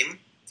to gym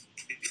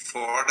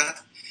before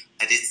that,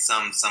 I did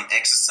some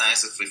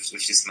exercises with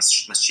these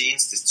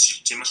machines, these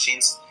gym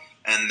machines,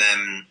 and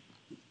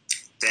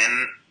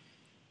then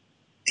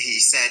he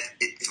said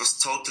it was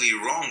totally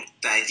wrong.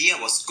 The idea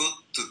was good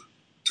to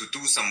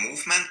do some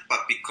movement,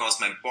 but because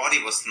my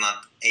body was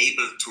not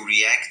able to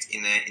react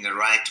in a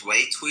right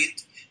way to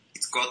it,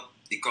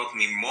 it got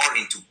me more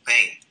into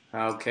pain.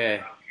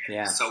 Okay.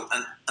 Yeah. So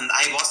and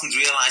I wasn't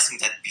realizing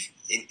that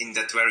in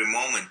that very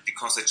moment,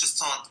 because I just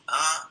thought,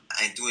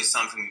 I'm doing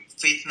something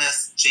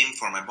fitness, gym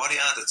for my body,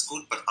 that's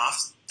good. But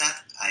after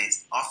that, I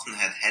often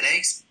had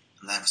headaches,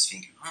 and I was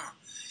thinking,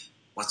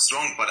 what's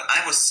wrong? But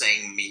I was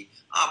saying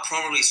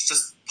probably it's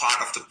just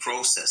part of the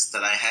process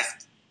that I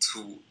have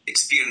to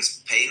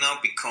experience pain now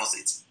because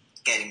it's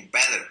getting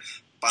better.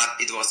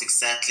 But it was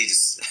exactly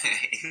this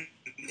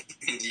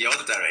in the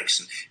other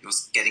direction. It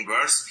was getting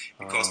worse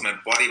because my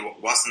body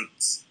wasn't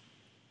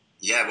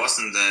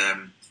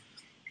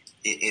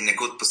in a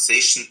good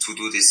position to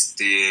do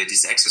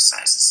these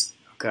exercises.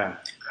 Okay.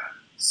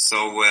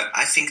 So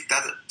I think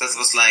that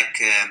was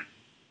like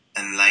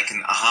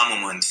an aha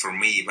moment for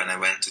me when I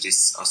went to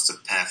this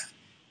osteopath.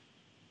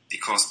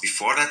 Because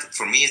before that,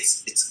 for me,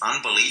 it's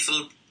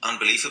unbelievable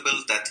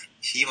that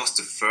he was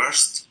the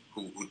first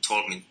who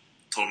told me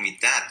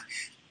that,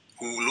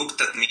 who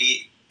looked at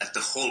me at the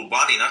whole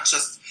body, not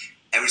just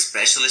every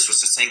specialist was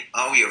just saying,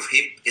 oh, your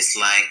hip is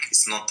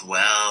it's not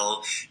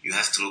well, you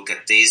have to look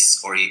at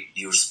this, or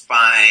your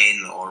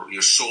spine, or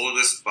your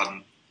shoulders, but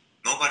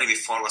nobody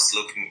before was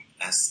looking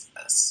at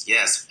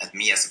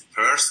me as a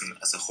person,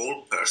 as a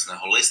whole person, a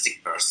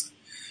holistic person.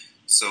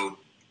 So,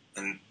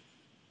 and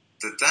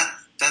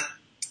that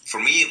for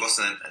me, it was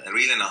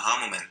really an aha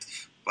moment.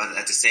 But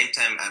at the same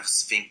time, I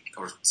was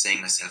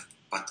saying myself,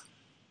 but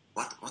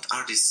what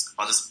are these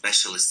other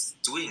specialists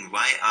doing?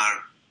 Why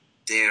are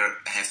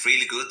have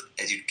really good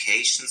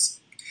educations?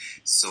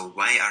 So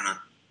why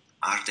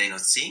are they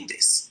not seeing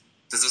this?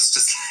 This was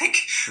just like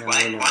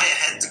why I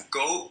had to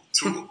go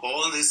through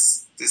all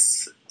this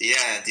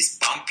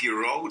bumpy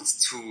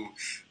roads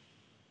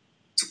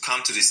to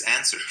come to this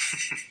answer.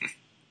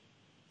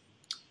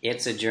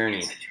 It's a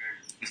journey.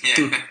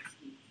 Yeah.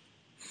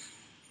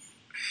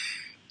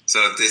 So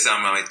these are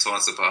my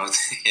thoughts about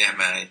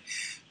my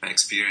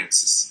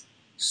experiences.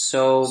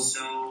 So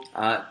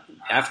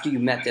after you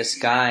met this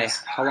guy,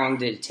 how long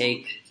did it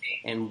take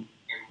and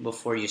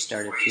before you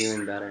started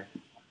feeling better?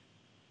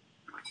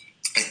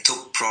 It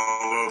took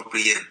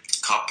probably a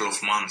couple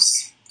of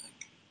months,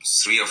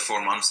 3 or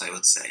 4 months, I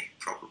would say,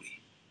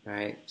 probably.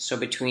 Right. So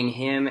between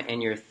him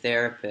and your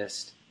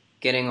therapist,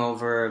 getting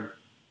over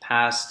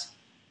past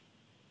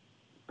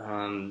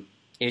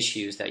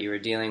issues that you were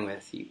dealing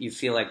with, you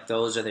feel like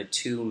those are the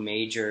two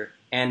major,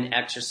 and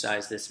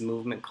exercise, this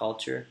movement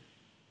culture.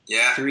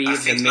 Yeah, three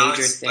of the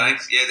major things.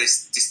 Like,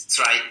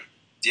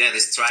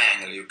 this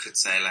triangle, you could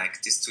say,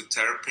 like these two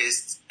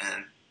therapists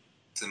and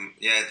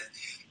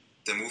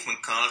the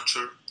movement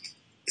culture.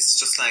 It's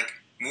just like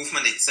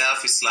movement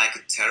itself is like a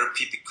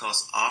therapy,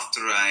 because after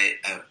I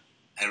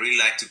really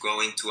like to go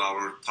into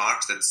our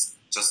park that's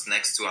just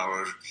next to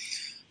our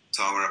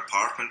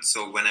apartment.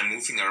 So when I'm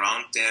moving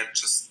around there,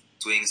 just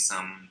doing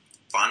some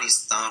funny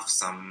stuff,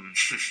 some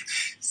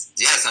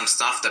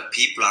stuff that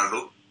people are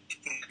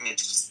looking at me,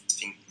 just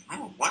think,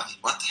 oh, what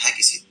the heck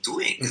is he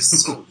doing?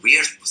 This so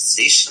weird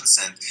positions,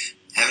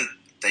 and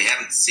they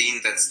haven't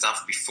seen that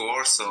stuff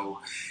before. So,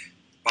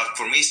 but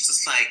for me, it's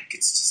just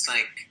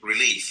like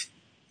relief.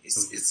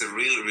 It's a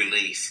real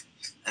relief,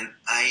 and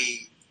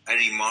I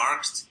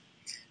remarked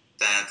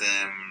that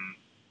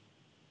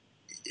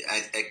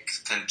I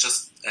can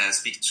just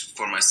speak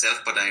for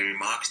myself, but I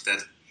remarked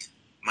that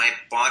my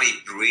body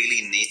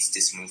really needs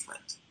this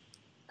movement,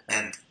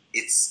 and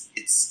it's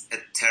a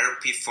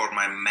therapy for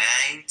my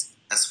mind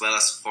as well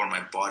as for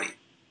my body.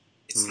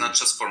 It's not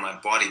just for my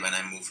body when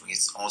I'm moving;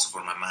 it's also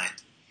for my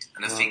mind,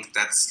 and I think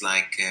that's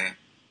like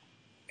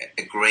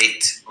a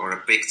great or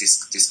a big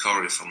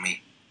discovery for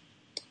me.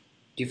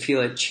 Do you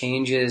feel it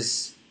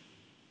changes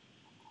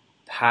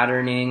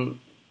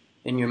patterning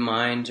in your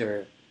mind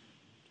or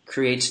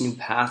creates new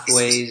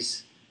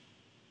pathways?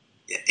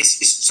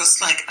 It's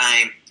just like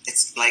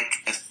it's like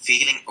a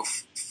feeling of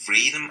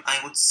freedom, I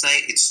would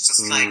say. It's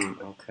just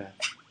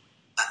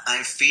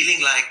I'm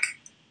feeling like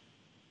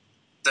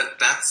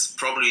that's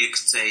probably, you could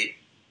say,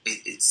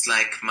 it's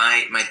like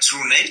my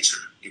true nature,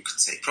 you could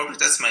say. Probably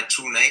that's my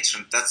true nature,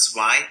 and that's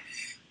why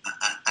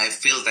I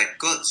feel that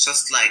good,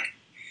 just like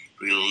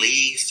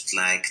relieved,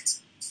 like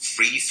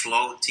free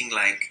floating,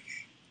 like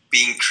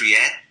being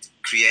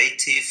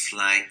creative,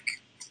 like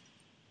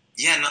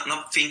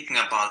not thinking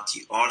about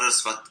the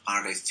others, what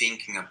are they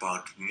thinking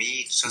about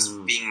me,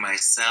 just being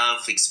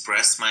myself,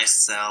 express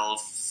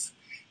myself.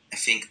 I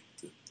think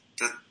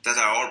that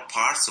are all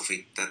parts of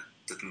it that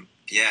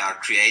are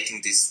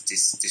creating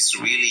this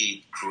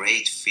really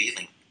great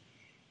feeling.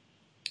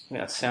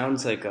 Yeah, it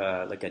sounds like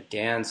a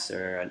dance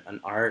or an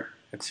art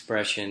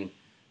expression.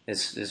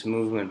 This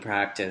movement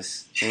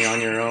practice,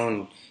 on your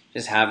own,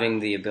 just having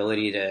the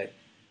ability to.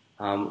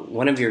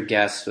 One of your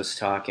guests was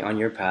talking on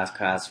your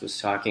podcast was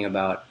talking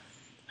about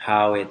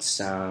how it's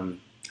how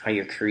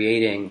you're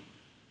creating,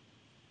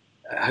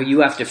 how you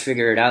have to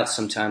figure it out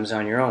sometimes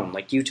on your own,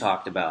 like you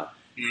talked about,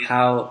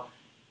 how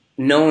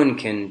no one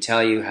can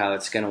tell you how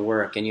it's going to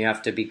work, and you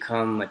have to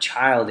become a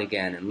child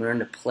again and learn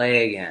to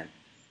play again.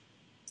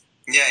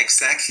 Yeah,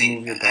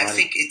 exactly. I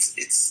think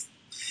it's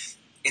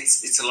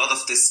a lot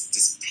of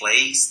this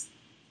play.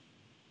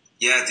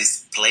 Yeah,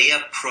 this play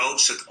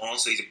approach that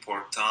also the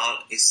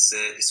Portal is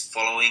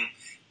following.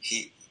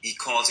 He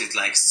calls it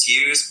like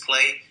serious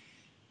play,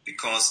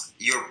 because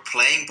you're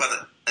playing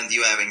and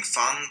you're having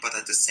fun, but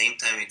at the same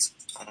time it's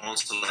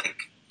also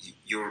like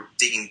you're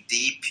digging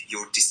deep,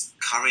 you're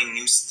discovering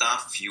new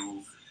stuff,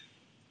 you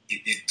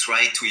you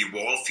try to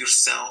evolve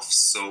yourself.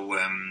 So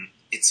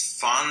it's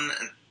fun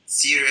and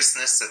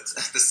seriousness at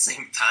the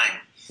same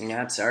time.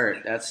 That's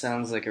art. That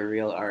sounds like a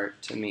real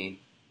art to me.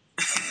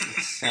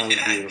 It sounds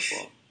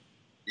beautiful.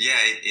 Yeah,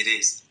 it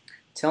is.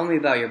 Tell me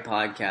about your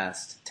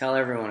podcast. Tell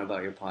everyone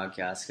about your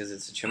podcast, because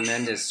it's a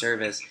tremendous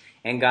service.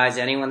 And guys,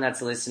 anyone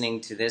that's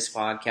listening to this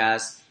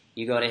podcast,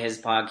 you go to his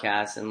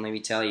podcast, and let me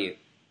tell you,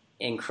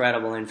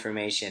 incredible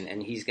information,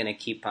 and he's going to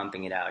keep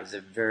pumping it out. He's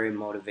a very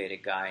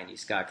motivated guy, and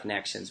he's got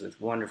connections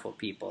with wonderful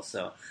people.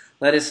 So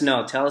let us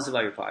know. Tell us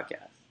about your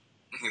podcast.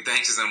 Thank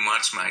you so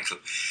much, Michael.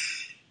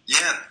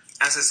 Yeah,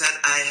 as I said,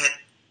 I had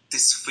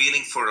this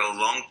feeling for a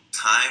long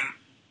time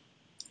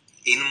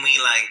in me,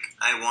 like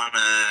I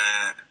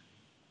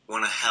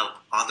wanna help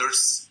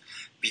others,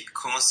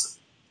 because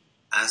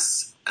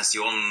as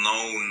you all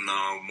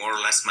know more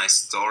or less my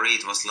story,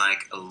 it was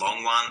like a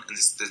long one, and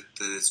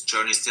this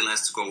journey still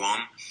has to go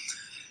on.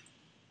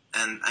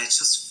 And I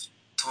just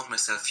told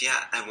myself,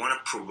 I want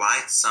to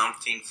provide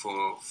something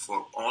for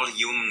all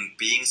human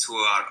beings who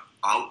are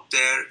out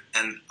there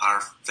and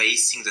are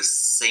facing the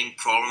same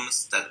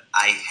problems that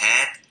I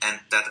had and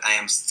that I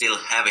am still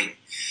having.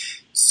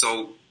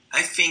 So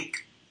I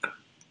think a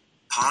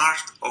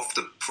part of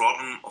the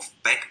problem of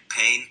back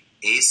pain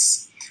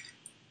is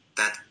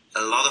that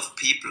a lot of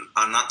people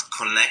are not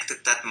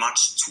connected that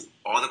much to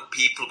other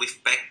people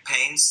with back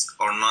pains,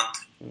 or not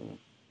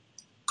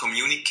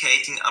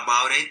communicating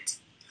about it.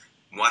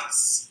 What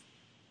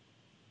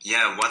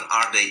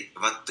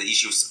the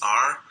issues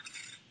are.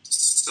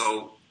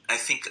 So I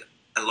think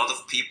a lot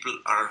of people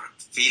are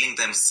feeling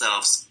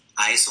themselves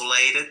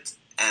isolated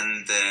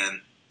and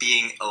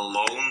being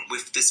alone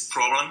with this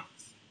problem.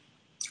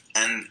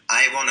 And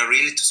I want to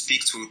really to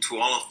speak to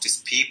all of these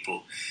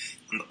people,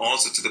 and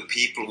also to the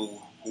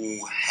people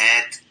who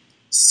had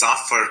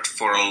suffered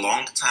for a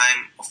long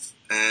time of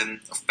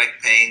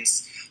back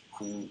pains,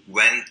 who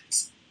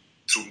went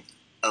through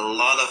a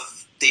lot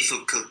of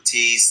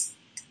difficulties,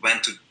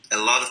 went to a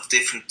lot of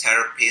different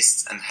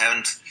therapists, and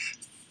haven't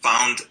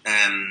found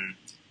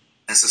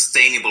a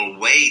sustainable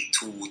way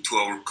to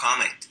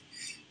overcome it.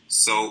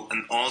 So,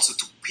 and also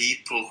to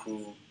people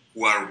who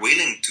are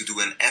willing to do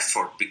an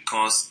effort,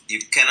 because you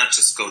cannot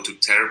just go to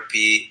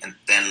therapy and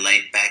then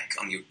lay back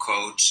on your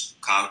couch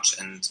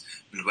and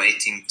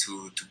waiting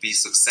to be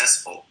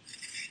successful.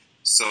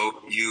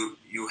 So you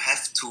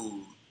have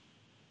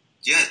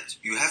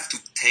to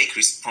take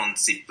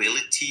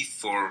responsibility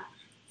for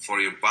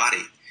your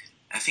body.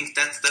 I think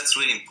that's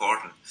really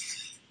important.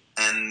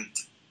 And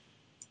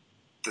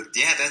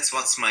that's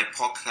what my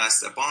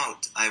podcast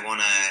about. I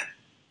want to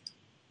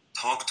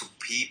talk to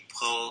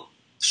people,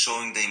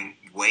 showing them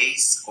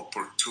ways,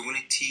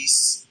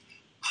 opportunities,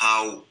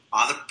 how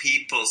other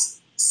people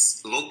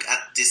look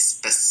at this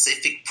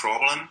specific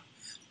problem.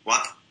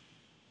 What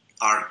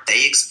are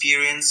their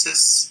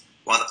experiences?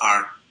 What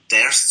are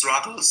their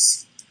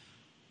struggles?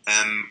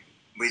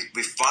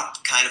 With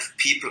what kind of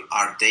people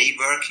are they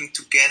working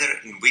together?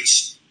 In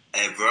which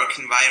work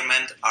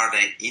environment are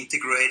they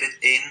integrated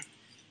in?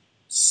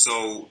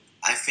 So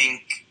I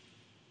think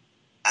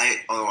I'm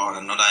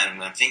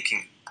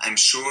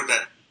sure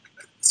that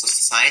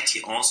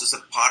society also is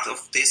a part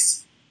of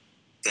this.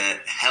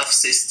 The health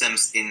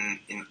systems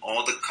in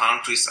all the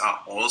countries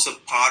are also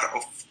part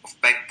of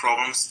back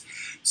problems.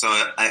 So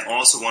I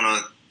also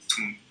want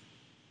to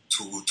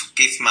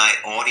give my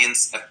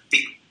audience a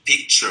big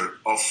picture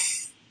of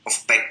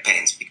back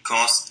pains,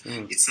 because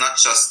it's not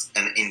just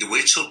an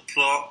individual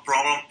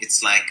problem.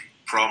 It's like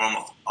a problem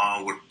of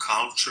our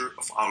culture,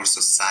 of our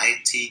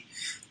society,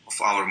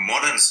 of our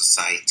modern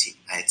society,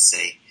 I'd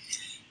say.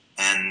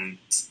 And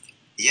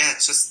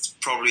just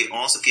probably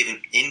also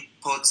giving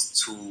input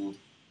to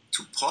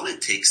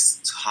politics,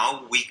 to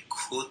how we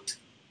could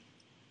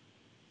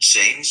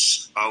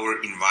change our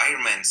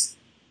environments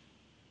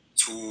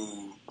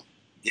to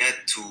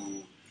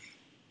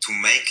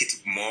make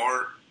it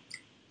more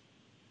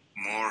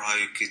how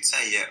you could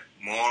say,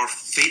 more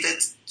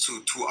fitted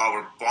to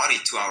our body,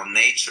 to our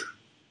nature.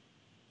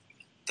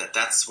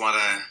 That's what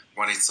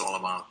it's all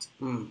about.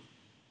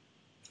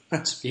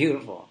 That's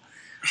beautiful.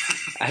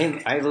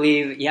 I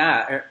believe,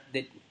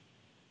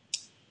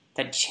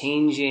 that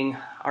changing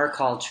our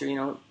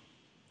culture,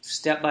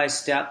 step by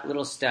step,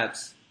 little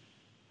steps,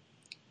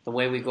 the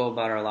way we go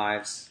about our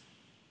lives.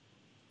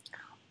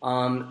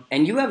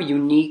 And you have a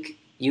unique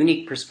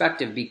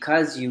perspective,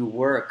 because you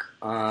work,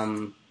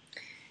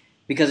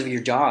 because of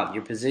your job,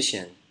 your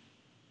position.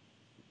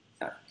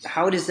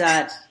 How does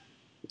that,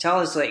 tell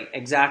us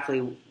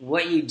exactly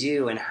what you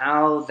do and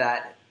how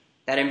that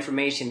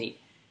information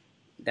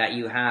that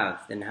you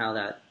have, and how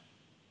that...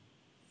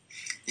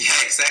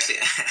 Yeah, exactly.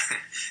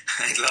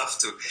 I'd love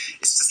to.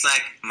 It's just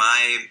like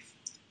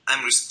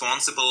I'm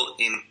responsible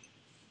in,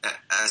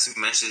 as you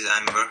mentioned,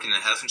 I'm working in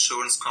a health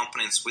insurance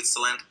company in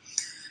Switzerland,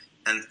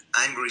 and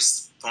I'm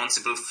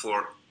responsible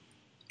for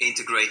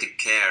integrated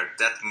care.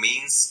 That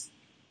means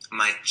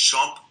my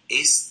job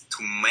is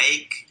to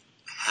make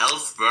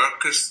health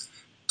workers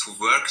to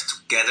work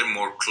together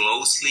more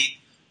closely,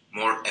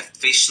 more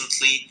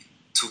efficiently,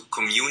 to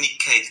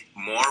communicate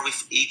more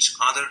with each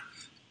other,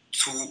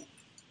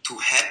 to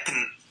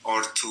happen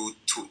or to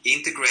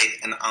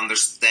integrate an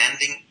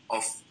understanding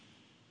of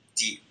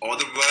the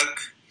other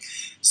work.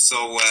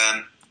 So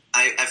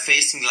I'm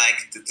facing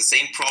like the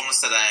same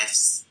problems that I've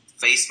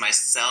faced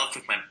myself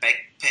with my back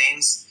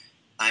pains.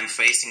 I'm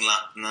facing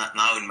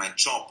now in my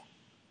job,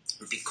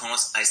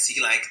 because I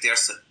see like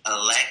there's a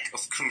lack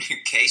of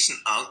communication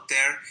out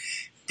there.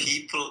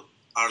 People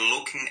are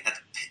looking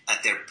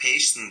at their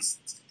patients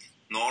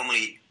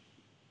normally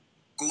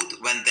good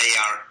when they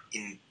are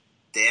in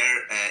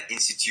their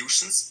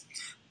institutions,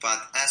 but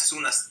as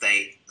soon as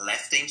they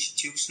left the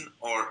institution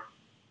or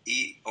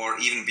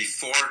even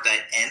before they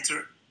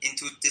enter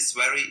into this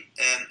very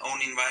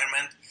own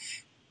environment,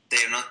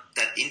 they're not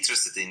that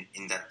interested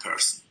in that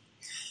person.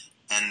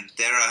 And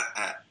there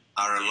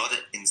are a lot of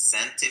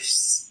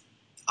incentives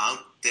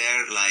out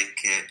there,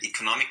 like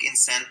economic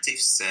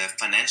incentives,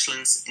 financial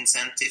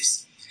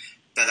incentives,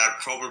 that are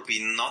probably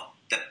not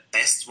the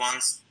best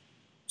ones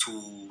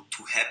to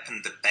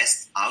happen the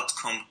best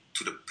outcome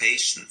to the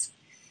patient.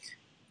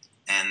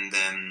 And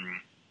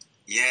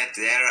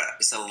there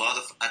is a lot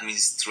of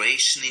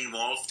administration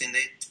involved in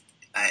it.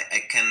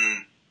 I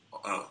can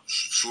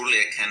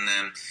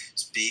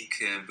speak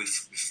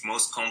with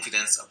most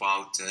confidence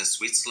about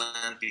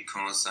Switzerland,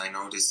 because I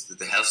know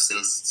the health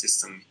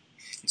system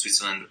in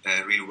Switzerland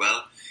really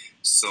well.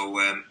 So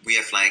we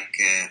have like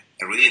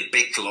a really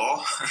big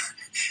law.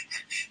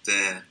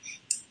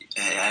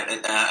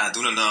 I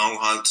do not know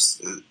how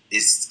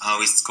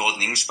it's called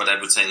in English, but I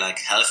would say like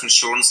health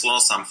insurance law,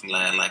 something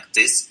like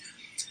this.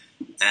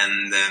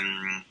 And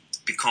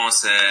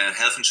because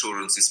health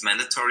insurance is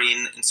mandatory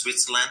in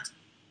Switzerland,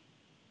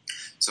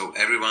 so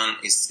everyone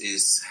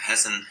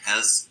has an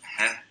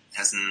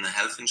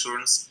health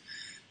insurance.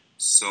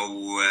 So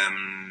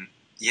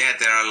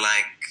there are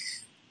like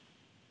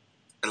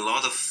a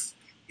lot of.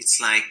 It's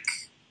like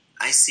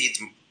I see it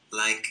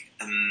like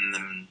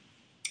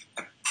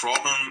a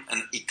problem,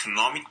 an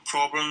economic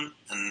problem,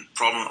 a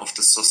problem of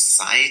the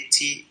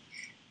society.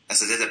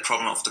 As I said, a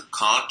problem of the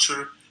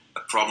culture, a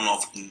problem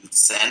of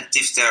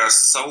incentives. There are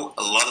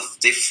a lot of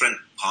different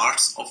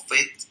parts of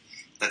it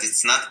that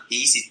it's not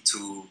easy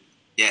to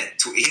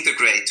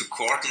integrate, to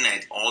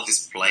coordinate all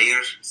these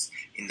players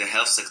in the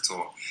health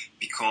sector,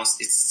 because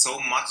it's so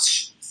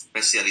much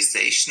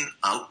specialization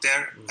out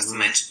there, as I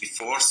mentioned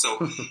before. So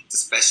the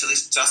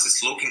specialist just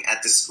is looking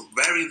at this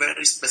very,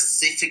 very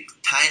specific,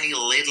 tiny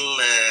little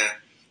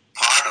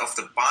part of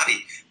the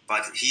body,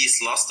 but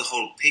he's lost the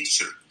whole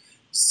picture.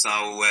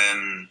 So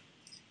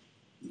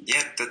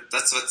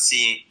that's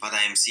what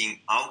I am seeing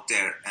out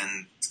there.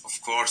 And of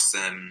course,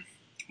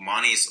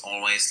 money is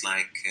always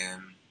like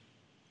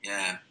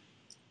a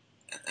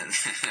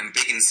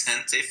big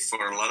incentive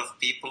for a lot of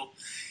people.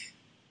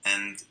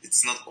 And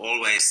it's not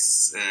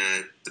always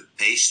the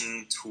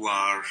patient who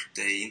are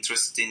they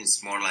interested in.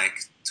 It's more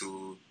like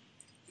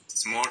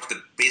it's more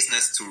the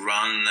business to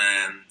run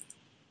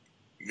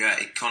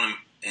economy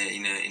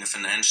in a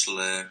financial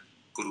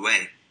good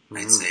way,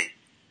 I'd say.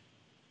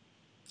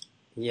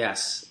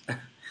 Yes,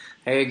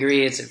 I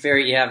agree. It's a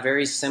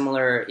very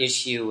similar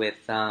issue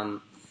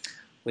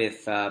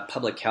with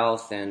public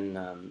health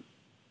and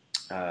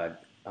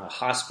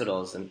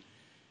hospitals, and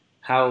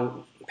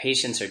how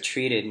patients are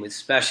treated with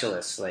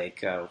specialists.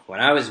 Like when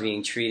I was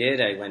being treated,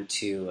 I went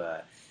to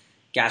a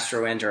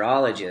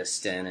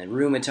gastroenterologist and a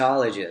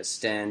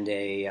rheumatologist and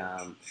a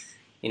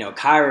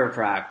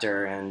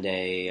chiropractor and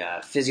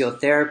a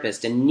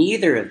physiotherapist, and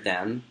neither of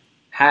them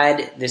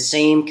had the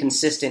same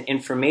consistent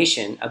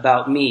information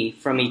about me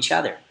from each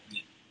other.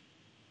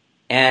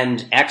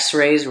 And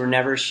x-rays were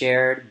never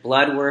shared,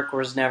 blood work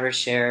was never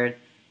shared,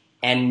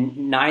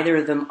 and neither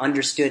of them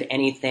understood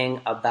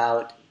anything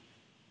about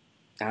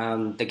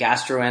the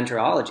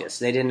gastroenterologist.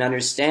 They didn't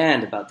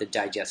understand about the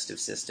digestive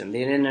system.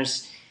 They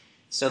didn't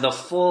so the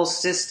full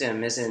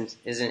system isn't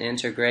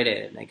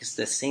integrated. And I guess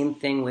the same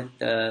thing with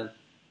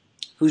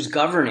who's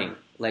governing,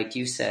 like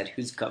you said,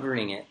 who's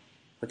governing it.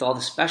 With all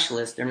the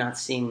specialists, they're not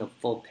seeing the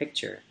full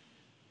picture.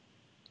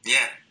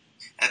 Yeah,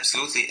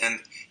 absolutely. And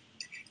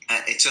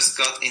it just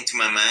got into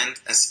my mind,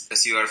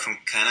 as you are from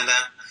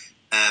Canada,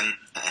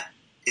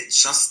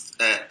 it's just,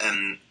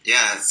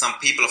 some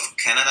people of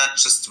Canada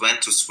just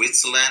went to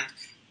Switzerland.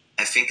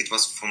 I think it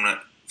was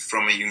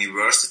from a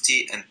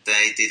university, and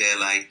they did a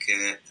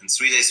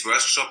 3-day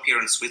workshop here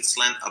in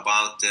Switzerland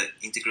about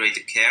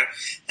integrated care.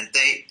 And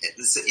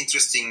it's an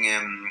interesting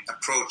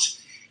approach.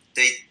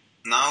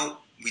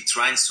 We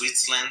try in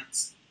Switzerland,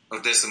 or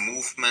there's a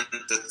movement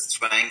that's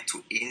trying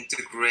to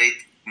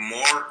integrate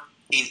more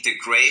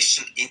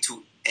integration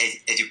into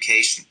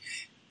education,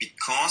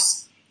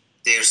 because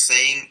they're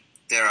saying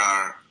there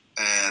are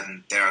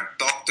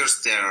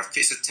doctors, there are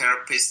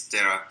physiotherapists,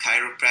 there are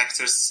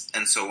chiropractors,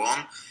 and so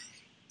on.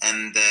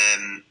 And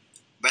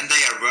when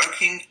they are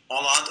working,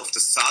 all out of the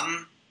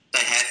sudden,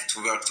 they have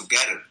to work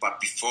together. But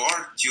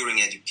before,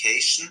 during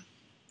education,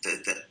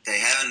 they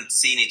haven't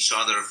seen each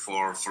other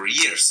for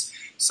years.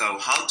 So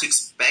how to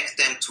expect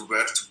them to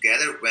work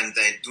together when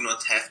they do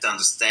not have the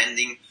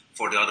understanding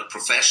for the other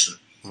profession?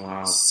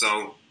 Wow.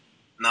 So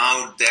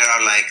now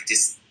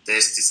there's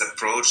this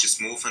approach, this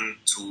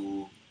movement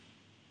to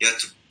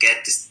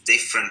get these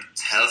different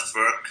health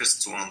workers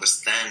to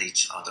understand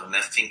each other, and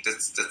I think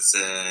that's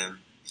an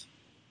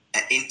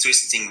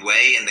interesting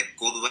way and a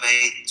good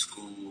way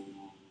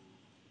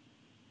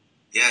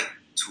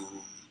to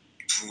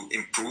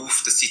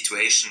improve the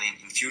situation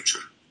in future.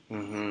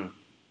 Mm-hmm.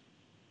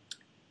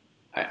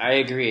 I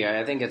agree.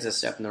 I think it's a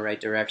step in the right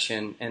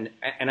direction, and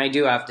I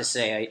do have to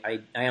say I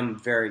am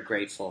very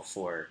grateful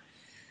for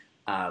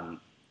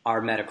our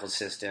medical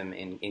system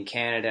in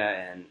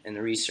Canada and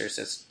the research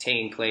that's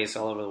taking place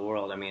all over the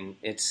world. I mean,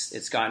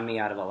 it's gotten me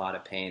out of a lot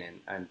of pain, and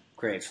I'm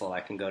grateful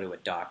I can go to a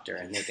doctor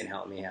and they can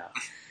help me out.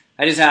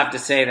 I just have to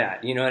say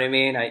that, you know what I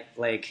mean?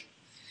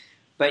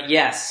 But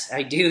yes,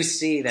 I do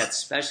see that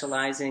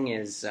specializing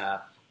is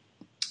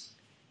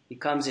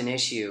becomes an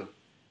issue.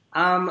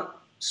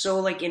 So,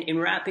 like in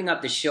wrapping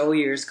up the show,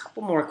 here's a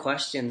couple more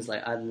questions.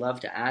 Like I'd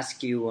love to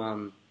ask you.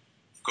 Of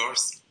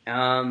course.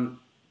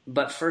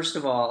 But first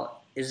of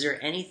all, is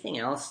there anything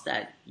else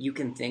that you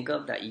can think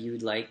of that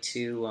you'd like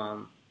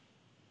to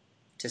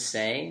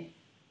say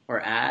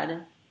or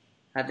add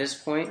at this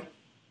point?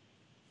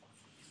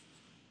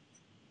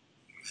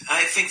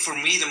 I think for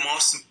me the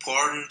most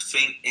important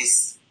thing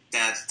is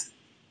that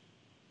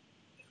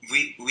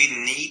we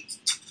need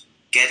to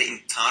get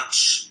in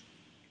touch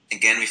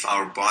again with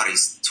our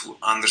bodies to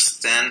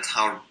understand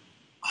how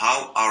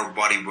our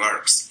body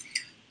works.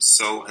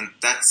 So, and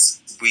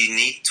that's, we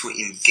need to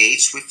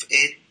engage with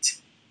it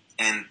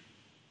and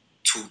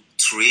to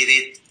treat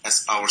it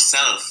as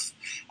ourselves.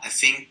 I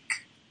think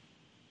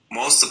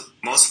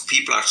most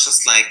people are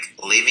just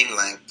living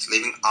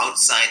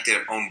outside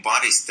their own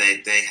bodies.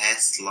 They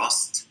has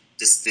lost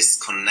this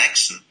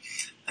connection,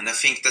 and I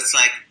think that's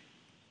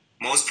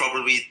most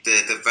probably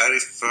the very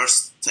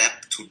first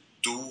step to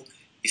do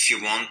if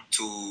you want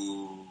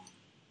to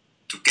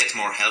get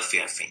more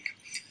healthy. I think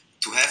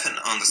to have an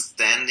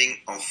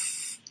understanding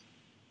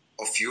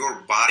of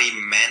your body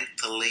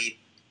mentally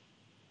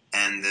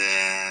and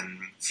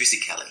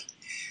physically.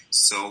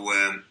 So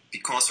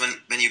because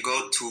when you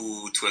go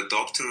to a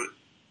doctor,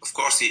 of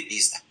course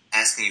he's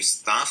asking you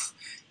stuff,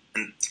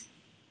 and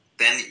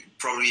then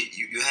probably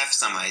you have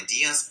some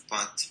ideas,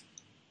 but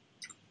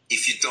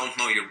if you don't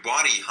know your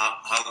body,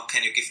 how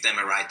can you give them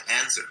a right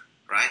answer,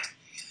 right?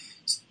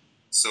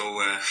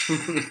 So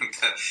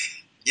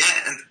yeah,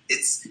 and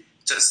it's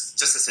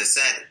just as I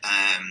said,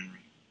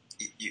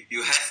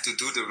 you have to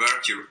do the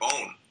work your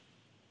own.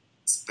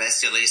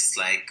 Specialists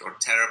or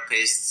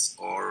therapists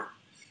or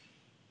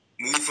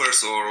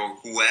movers or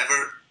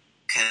whoever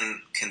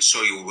can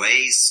show you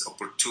ways,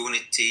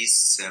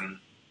 opportunities,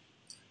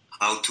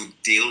 how to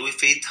deal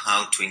with it,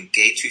 how to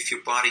engage with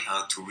your body,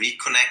 how to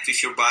reconnect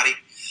with your body.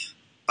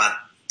 But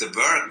the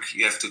work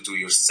you have to do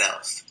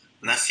yourself.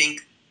 And I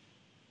think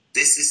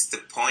this is the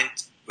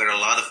point where a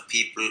lot of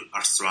people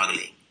are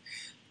struggling.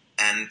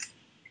 And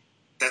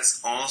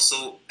that's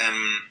also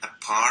a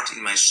part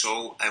in my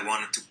show I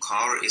wanted to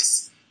cover,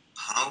 is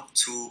how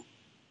to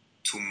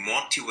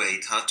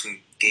motivate, how to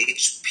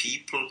engage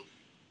people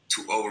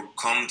to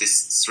overcome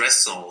this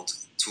threshold,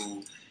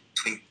 to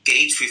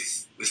engage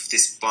with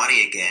this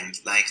body again,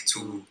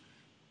 to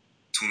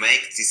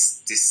make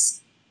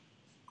this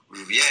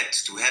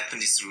to happen,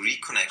 this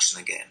reconnection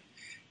again.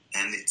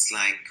 And it's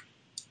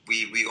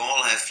we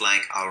all have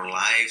our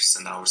lives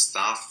and our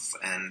stuff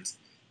and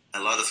a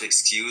lot of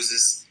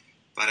excuses,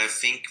 but I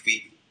think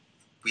we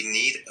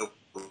need a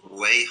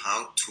way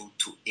how to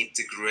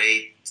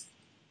integrate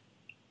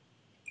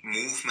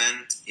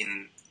movement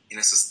in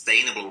a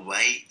sustainable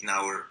way in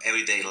our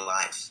everyday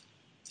life.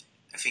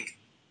 I think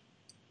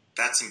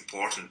that's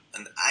important,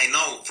 and I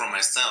know from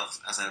myself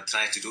as I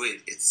try to do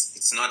it,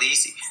 it's not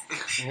easy.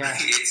 Yeah.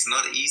 It's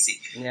not easy.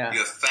 Yeah. You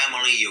have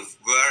family, you have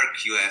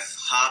work, you have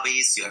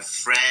hobbies, you have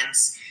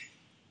friends,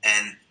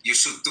 and you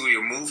should do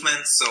your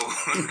movement. So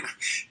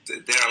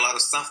there are a lot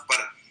of stuff,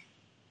 but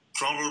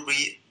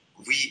probably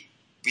we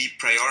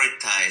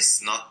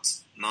prioritize not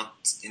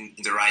in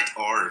the right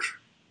order.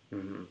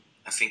 Mm-hmm.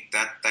 I think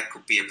that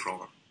could be a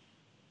problem.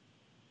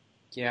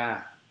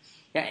 Yeah,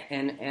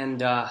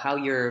 and how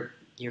your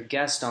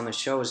guest on the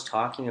show is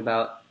talking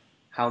about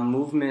how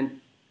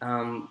movement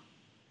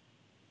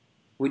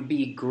would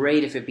be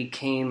great if it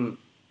became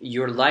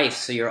your life,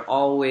 so you're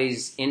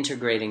always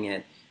integrating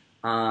it,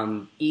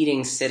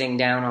 eating sitting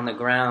down on the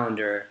ground,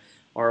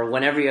 or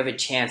whenever you have a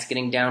chance,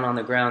 getting down on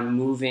the ground,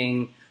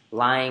 moving,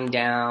 lying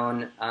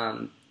down,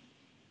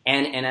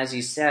 and as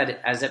you said,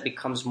 as it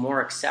becomes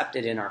more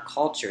accepted in our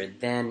culture,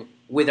 then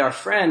with our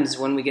friends,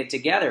 when we get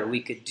together,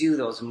 we could do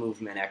those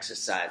movement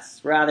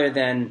exercises rather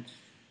than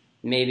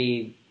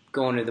maybe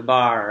going to the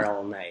bar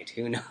all night.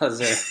 Who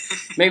knows? Or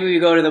maybe we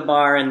go to the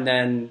bar and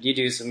then you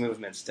do some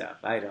movement stuff.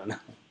 I don't know.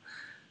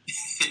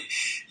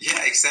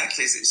 Yeah,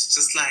 exactly. It's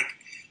just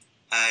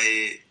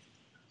I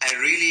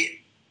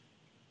really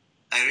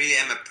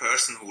am a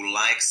person who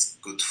likes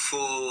good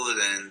food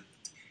and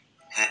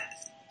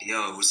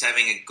who's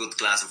having a good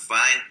glass of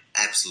wine.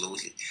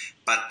 Absolutely.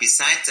 But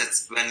besides that,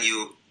 when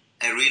you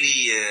I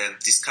really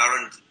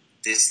discovered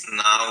this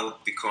now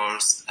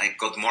because I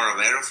got more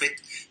aware of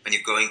it. When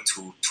you're going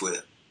to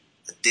a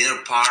dinner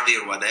party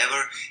or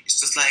whatever, it's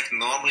just like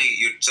normally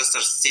you just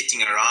are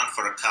sitting around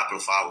for a couple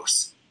of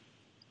hours.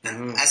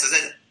 And as I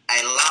said,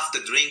 I love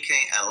the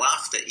drinking, I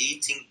love the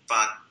eating,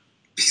 but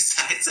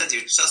besides that,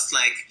 you're just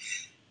like,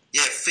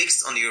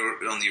 fixed on your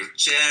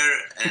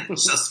chair and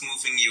just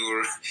moving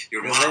your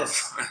mouth.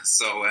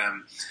 So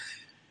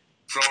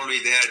probably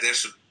there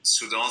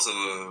should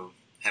also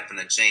happen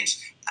a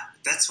change.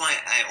 That's why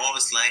I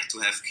always like to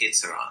have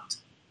kids around.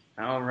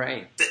 All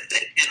right.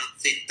 They cannot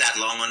sit that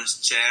long on a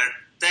chair.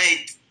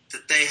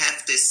 They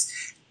have this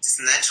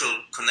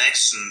natural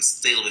connection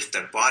still with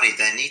their body.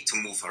 They need to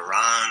move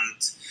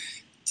around.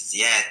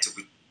 To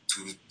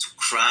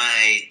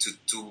cry, to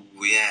do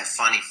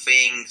funny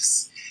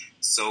things.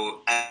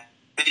 So I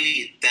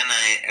really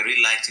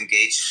like to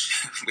engage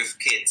with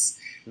kids.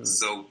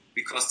 So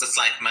because that's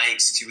like my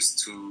excuse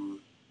to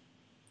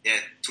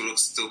look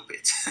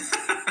stupid.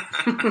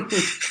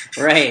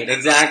 Right,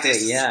 exactly.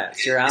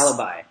 It's your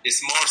alibi.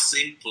 It's more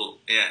simple.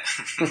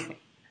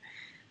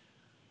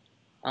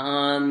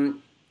 I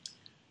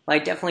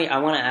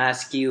want to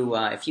ask you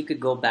if you could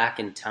go back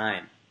in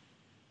time.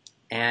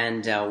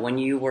 And when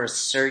you were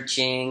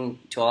searching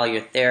to all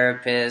your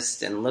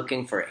therapists and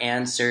looking for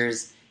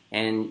answers,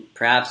 and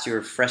perhaps you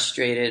were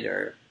frustrated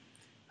or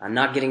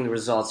not getting the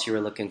results you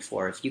were looking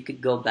for, if you could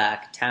go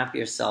back, tap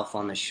yourself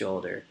on the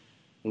shoulder,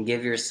 and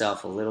give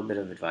yourself a little bit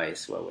of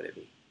advice, what would it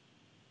be?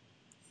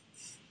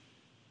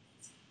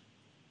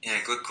 Yeah,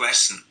 good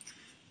question.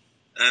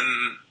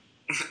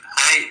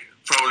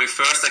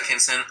 I can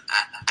say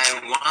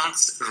I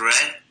once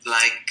read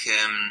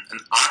an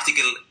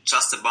article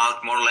just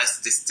about more or less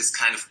this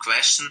kind of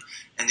question,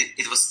 and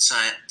it was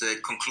the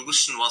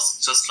conclusion was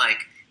just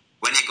like,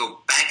 when you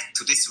go back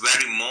to this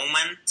very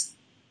moment,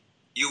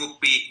 you will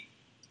be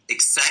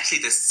exactly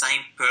the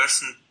same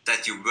person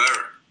that you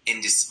were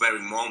in this very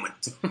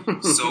moment.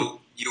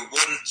 So you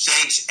wouldn't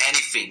change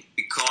anything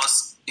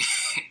because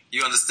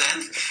you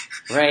understand?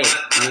 Right.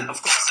 But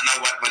of course, I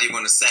know what you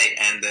want to say,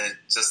 and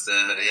just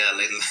a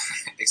little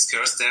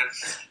excursus there.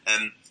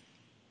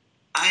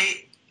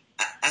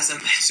 As I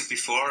mentioned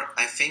before,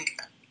 I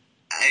think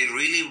I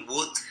really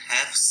would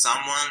have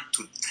someone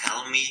to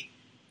tell me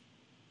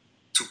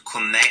to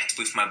connect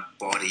with my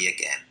body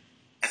again.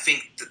 I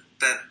think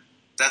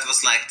that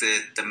was like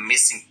the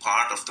missing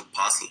part of the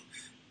puzzle.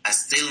 I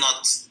still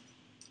not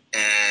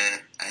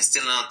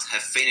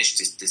have finished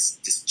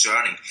this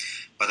journey,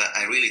 but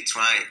I really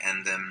try.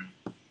 And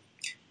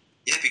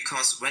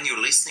because when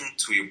you're listening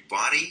to your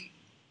body,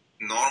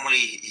 normally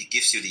he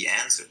gives you the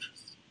answer.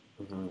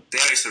 Mm-hmm.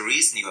 There is a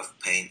reason you have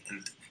pain,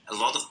 and a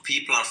lot of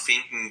people are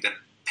thinking that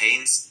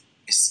pain is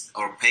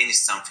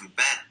something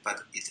bad,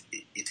 but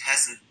it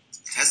hasn't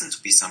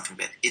to be something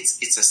bad.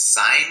 It's a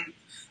sign,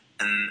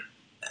 and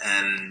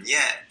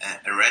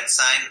a red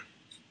sign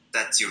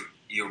that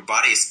your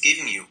body is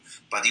giving you,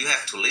 but you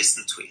have to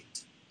listen to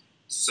it.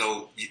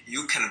 So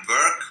you can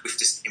work with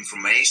this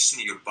information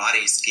your body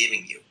is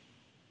giving you,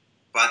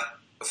 but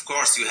of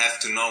course you have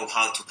to know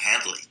how to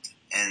handle it.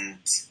 And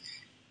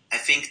I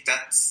think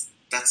that's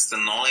the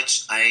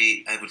knowledge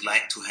I would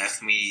like to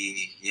have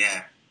me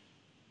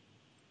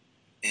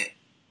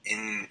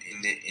in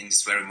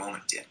this very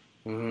moment.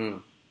 Mm-hmm.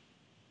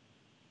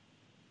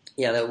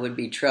 Yeah, that would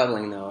be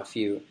troubling though if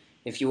you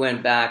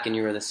went back and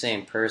you were the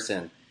same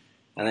person,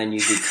 and then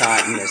you'd be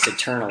caught in this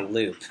eternal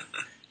loop.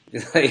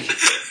 Like,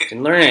 you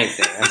didn't learn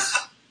anything.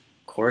 Of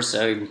course,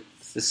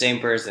 it's the same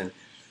person.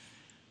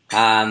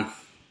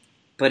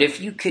 But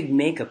if you could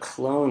make a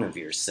clone of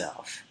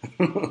yourself,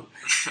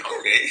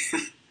 okay.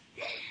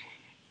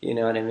 You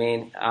know what I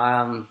mean?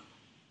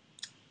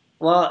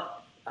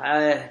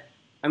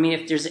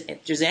 If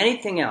there's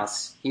anything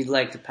else you'd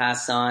like to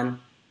pass on,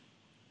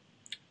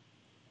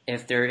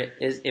 if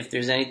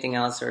there's anything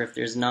else, or if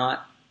there's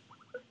not.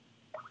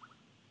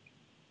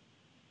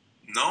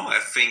 No, I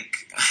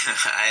think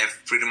I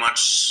have pretty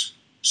much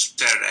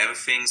shared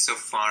everything so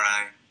far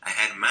I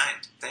had in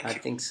mind. Thank you. I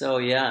think so,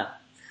 yeah.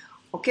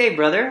 Okay,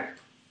 brother.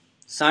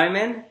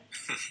 Simon,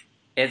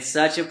 it's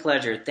such a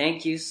pleasure.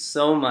 Thank you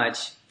so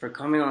much for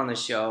coming on the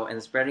show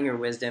and spreading your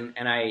wisdom.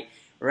 And I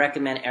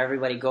recommend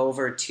everybody go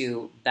over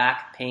to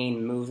Back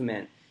Pain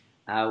Movement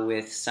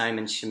with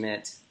Simon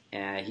Schmidt.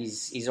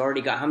 He's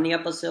already got, how many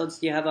episodes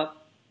do you have up?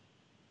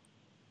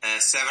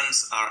 7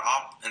 are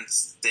up, and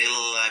still,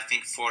 I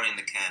think, 4 in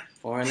the can.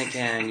 4 in the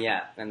can,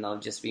 yeah. And there'll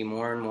just be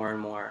more and more and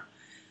more.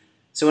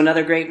 So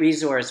another great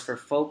resource for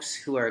folks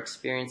who are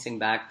experiencing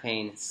back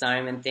pain.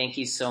 Simon, thank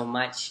you so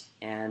much,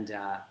 and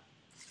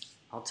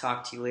I'll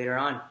talk to you later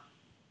on.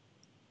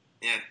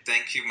 Yeah,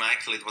 thank you,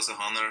 Michael. It was an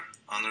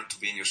honor to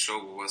be in your show.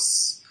 It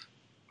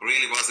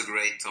really was a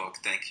great talk.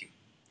 Thank you.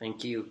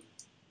 Thank you.